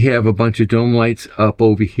going to have a bunch of dome lights up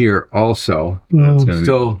over here also.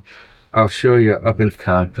 So I'll show you up in the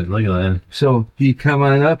cockpit. Look at that. So you come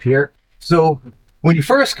on up here. So when you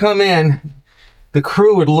first come in, the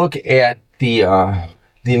crew would look at the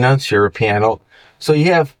annunciator panel. So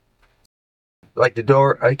you have like the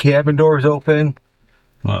door, cabin door is open.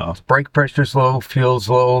 Wow. Brake pressure's low, fuel's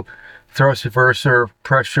low, thrust reverser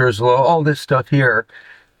pressure is low, all this stuff here.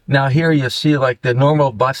 Now here you see like the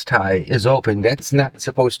normal bus tie is open. That's not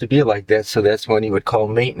supposed to be like that, so that's when you would call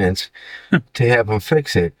maintenance to have them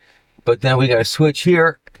fix it. But then we got a switch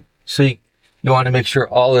here. So you want to make sure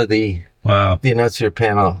all of the annunciator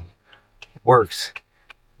panel works.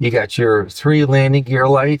 You got your 3 landing gear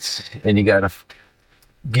lights, and you got a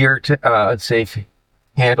gear safe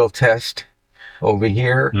handle test over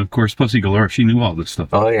here. And of course, Pussy Galore, she knew all this stuff.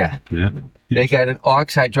 Oh, yeah. Yeah. They got an aux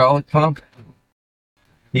hydraulic pump.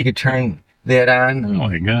 You can turn that on. Oh,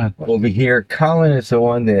 my God. Over here, Colin is the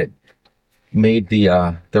one that made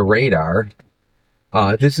the radar.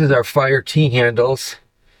 This is our fire T-handles.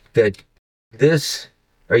 This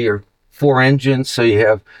are your 4 engines. So you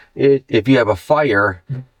have, if you have a fire,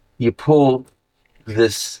 you pull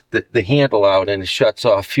the handle out and it shuts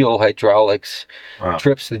off fuel, hydraulics,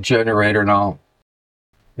 trips the generator and all.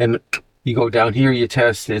 And you go down here, you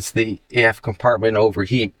test, it's the aft compartment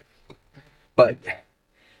overheat. But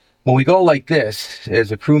when we go like this,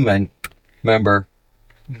 as a crewman member,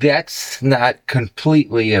 that's not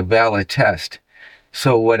completely a valid test.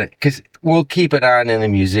 So because we'll keep it on in the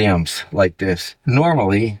museums like this.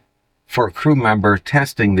 Normally, for a crew member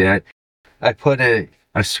testing that, I put a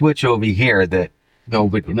switch over here that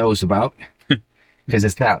nobody knows about because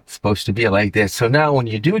it's not supposed to be like this. So now when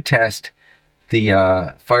you do test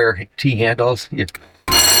the fire T-handles, you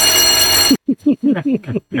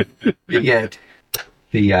get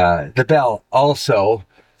the bell. Also,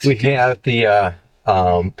 we have the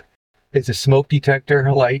it's a smoke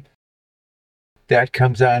detector light that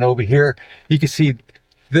comes on over here. You can see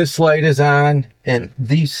this light is on and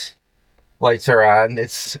these lights are on.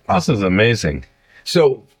 This is amazing.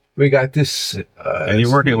 So we got this. And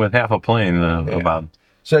you're working with half a plane about.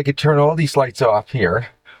 So I could turn all these lights off here.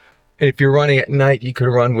 And if you're running at night, you could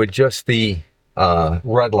run with just the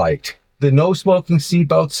red light. The no smoking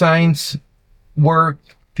seatbelt signs work.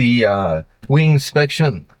 The wing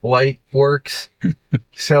inspection light works.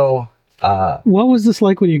 So what was this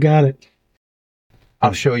like when you got it?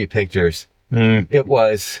 I'll show you pictures. It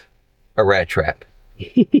was a rat trap.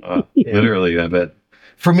 Literally, I bet.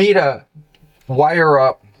 For me to wire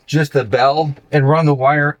up just the bell and run the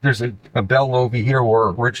wire, there's a bell over here where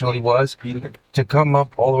it originally was. To come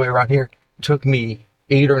up all the way around here took me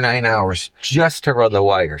 8 or 9 hours just to run the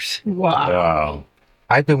wires. Wow.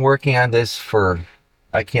 I've been working on this for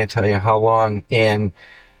I can't tell you how long, and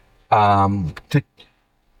I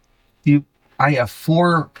have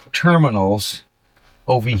 4 terminals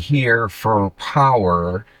over here for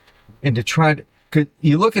power, and to try to,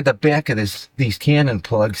 you look at the back of these Canon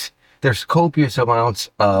plugs, there's copious amounts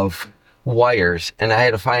of wires, and I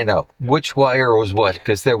had to find out which wire was what,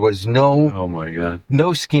 because there was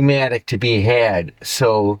no schematic to be had.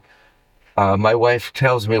 So my wife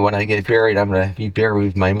tells me when I get buried, I'm going to be buried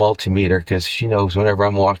with my multimeter, because she knows whenever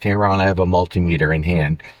I'm walking around, I have a multimeter in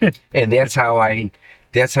hand. And that's how I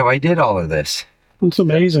did all of this. It's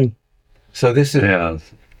amazing. So this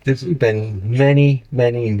has been many,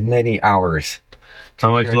 many, many hours.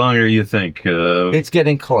 How much longer do you think? It's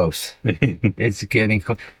getting close. It's getting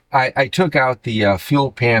close. I took out the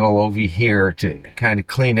fuel panel over here to kind of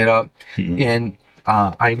clean it up, and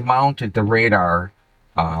I mounted the radar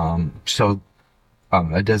so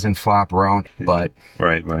it doesn't flop around. But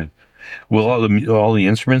right. Will all the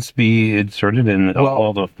instruments be inserted in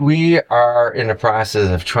all the? We are in the process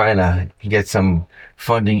of trying to get some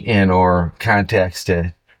funding in or contacts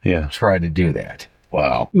to try to do that.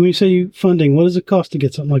 Wow. When you say funding, what does it cost to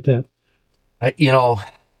get something like that?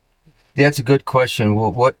 That's a good question.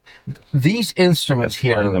 Well, what these instruments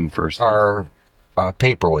here are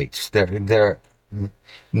paperweights. They're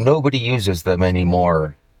nobody uses them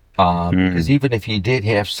anymore. Because even if you did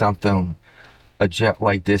have a jet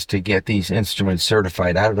like this to get these instruments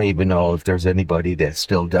certified, I don't even know if there's anybody that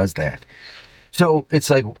still does that. So it's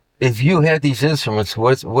like, if you had these instruments,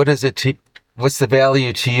 what's the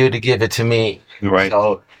value to you to give it to me? Right.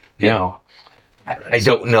 So, I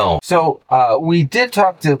don't know. So we did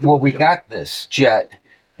talk to, we got this jet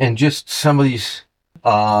and just some of these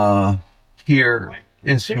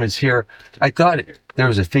instruments here. I thought there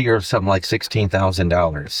was a figure of something like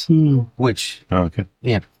 $16,000, which,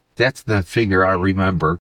 that's the figure I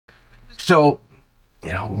remember. So,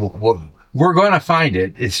 we're going to find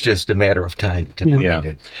it. It's just a matter of time to find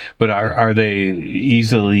it. But are they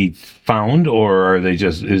easily found, or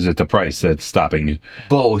is it the price that's stopping you?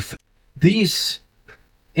 Both. These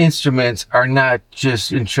instruments are not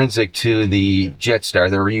just intrinsic to the Jetstar.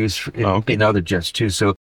 They're used in other jets too.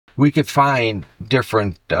 So we could find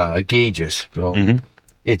different gauges. So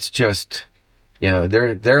it's just,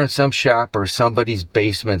 they're in some shop or somebody's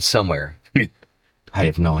basement somewhere. I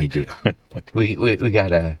have no idea. we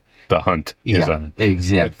gotta. The hunt is on.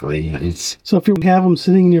 Exactly. So if you have them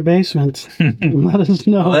sitting in your basement, let us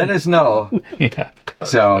know. Let us know. Yeah.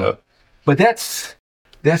 So But that's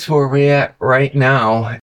where we're at right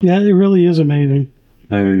now. Yeah, it really is amazing.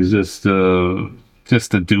 I was just to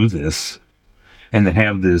do this and to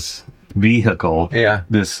have this vehicle,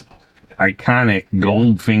 this iconic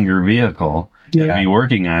Goldfinger vehicle, to be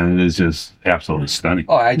working on it is just absolutely stunning.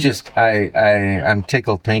 Oh, I'm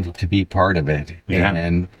tickled pink to be part of it. Yeah.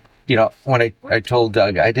 And when I told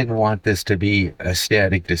Doug I didn't want this to be a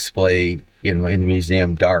static display, in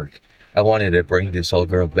museum dark. I wanted to bring this old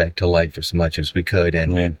girl back to life as much as we could,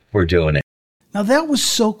 and we're doing it. Now that was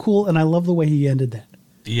so cool, and I love the way he ended that.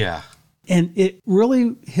 Yeah. And it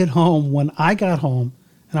really hit home when I got home,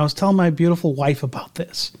 and I was telling my beautiful wife about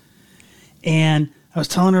this. And I was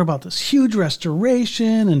telling her about this huge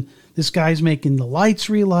restoration, and this guy's making the lights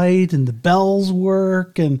relight, and the bells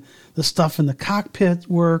work, and the stuff in the cockpit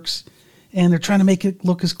works. And they're trying to make it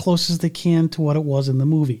look as close as they can to what it was in the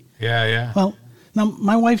movie. Yeah, yeah. Well, now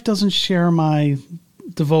my wife doesn't share my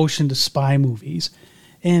devotion to spy movies.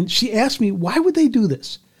 And she asked me, why would they do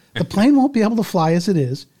this? The plane won't be able to fly as it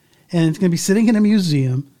is, and it's going to be sitting in a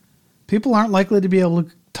museum. People aren't likely to be able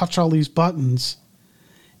to touch all these buttons.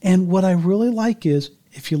 And what I really like is,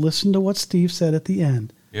 if you listen to what Steve said at the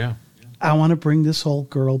end, I want to bring this old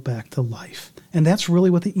girl back to life. And that's really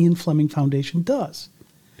what the Ian Fleming Foundation does.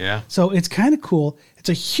 Yeah. So it's kind of cool. It's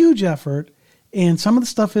a huge effort, and some of the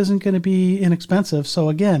stuff isn't going to be inexpensive. So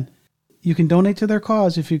again, you can donate to their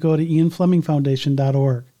cause if you go to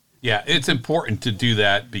ianflemingfoundation.org. Yeah, it's important to do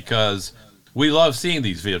that because we love seeing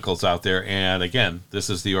these vehicles out there. And again, this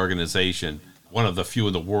is the organization, one of the few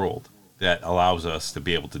in the world, that allows us to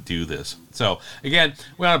be able to do this. So again,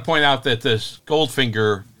 we want to point out that this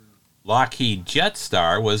Goldfinger Lockheed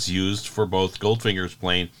Jetstar was used for both Goldfinger's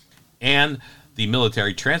plane and the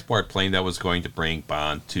military transport plane that was going to bring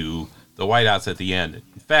Bond to the White House at the end.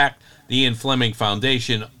 In fact, the Ian Fleming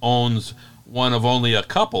Foundation owns one of only a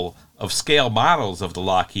couple of scale models of the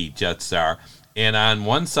Lockheed Jetstar, and on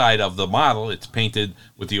one side of the model, it's painted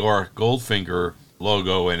with the Orr Goldfinger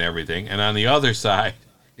logo and everything, and on the other side,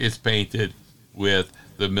 it's painted with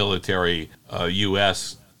the military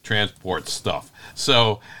U.S. transport stuff.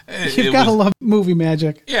 So you've got to love movie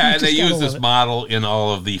magic. Yeah, and they use this model in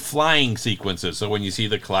all of the flying sequences. So when you see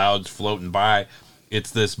the clouds floating by, it's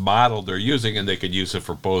this model they're using, and they could use it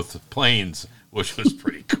for both planes, which was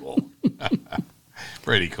pretty cool.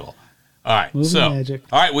 Pretty cool. All right, movie magic.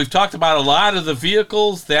 All right, we've talked about a lot of the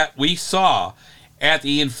vehicles that we saw at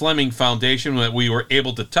the Ian Fleming Foundation that we were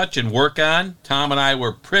able to touch and work on. Tom and I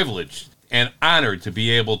were privileged and honored to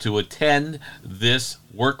be able to attend this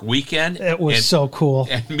work weekend. It was so cool.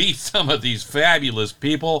 And meet some of these fabulous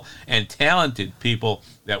people and talented people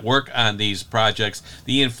that work on these projects.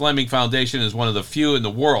 The Ian Fleming Foundation is one of the few in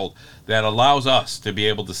the world that allows us to be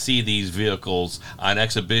able to see these vehicles on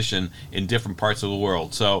exhibition in different parts of the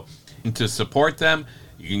world. So to support them,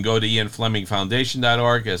 you can go to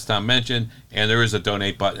ianflemingfoundation.org, as Tom mentioned, and there is a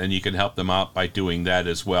donate button, and you can help them out by doing that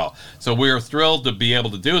as well. So we're thrilled to be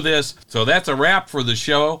able to do this. So that's a wrap for the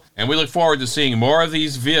show, and we look forward to seeing more of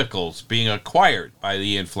these vehicles being acquired by the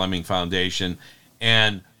Ian Fleming Foundation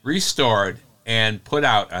and restored and put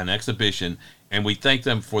out on exhibition, and we thank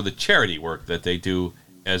them for the charity work that they do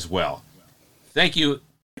as well. Thank you.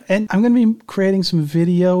 And I'm going to be creating some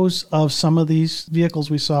videos of some of these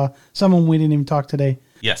vehicles we saw. Some of them we didn't even talk today.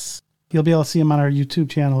 Yes. You'll be able to see them on our YouTube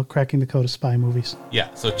channel, Cracking the Code of Spy Movies.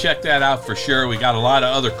 Yeah, so check that out for sure. We got a lot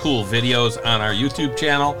of other cool videos on our YouTube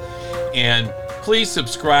channel. And please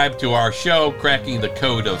subscribe to our show, Cracking the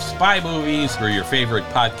Code of Spy Movies, through your favorite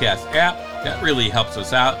podcast app. That really helps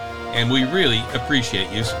us out. And we really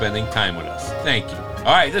appreciate you spending time with us. Thank you.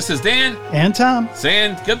 All right, this is Dan. And Tom.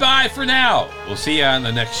 Saying goodbye for now. We'll see you on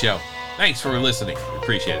the next show. Thanks for listening. We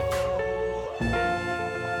appreciate it.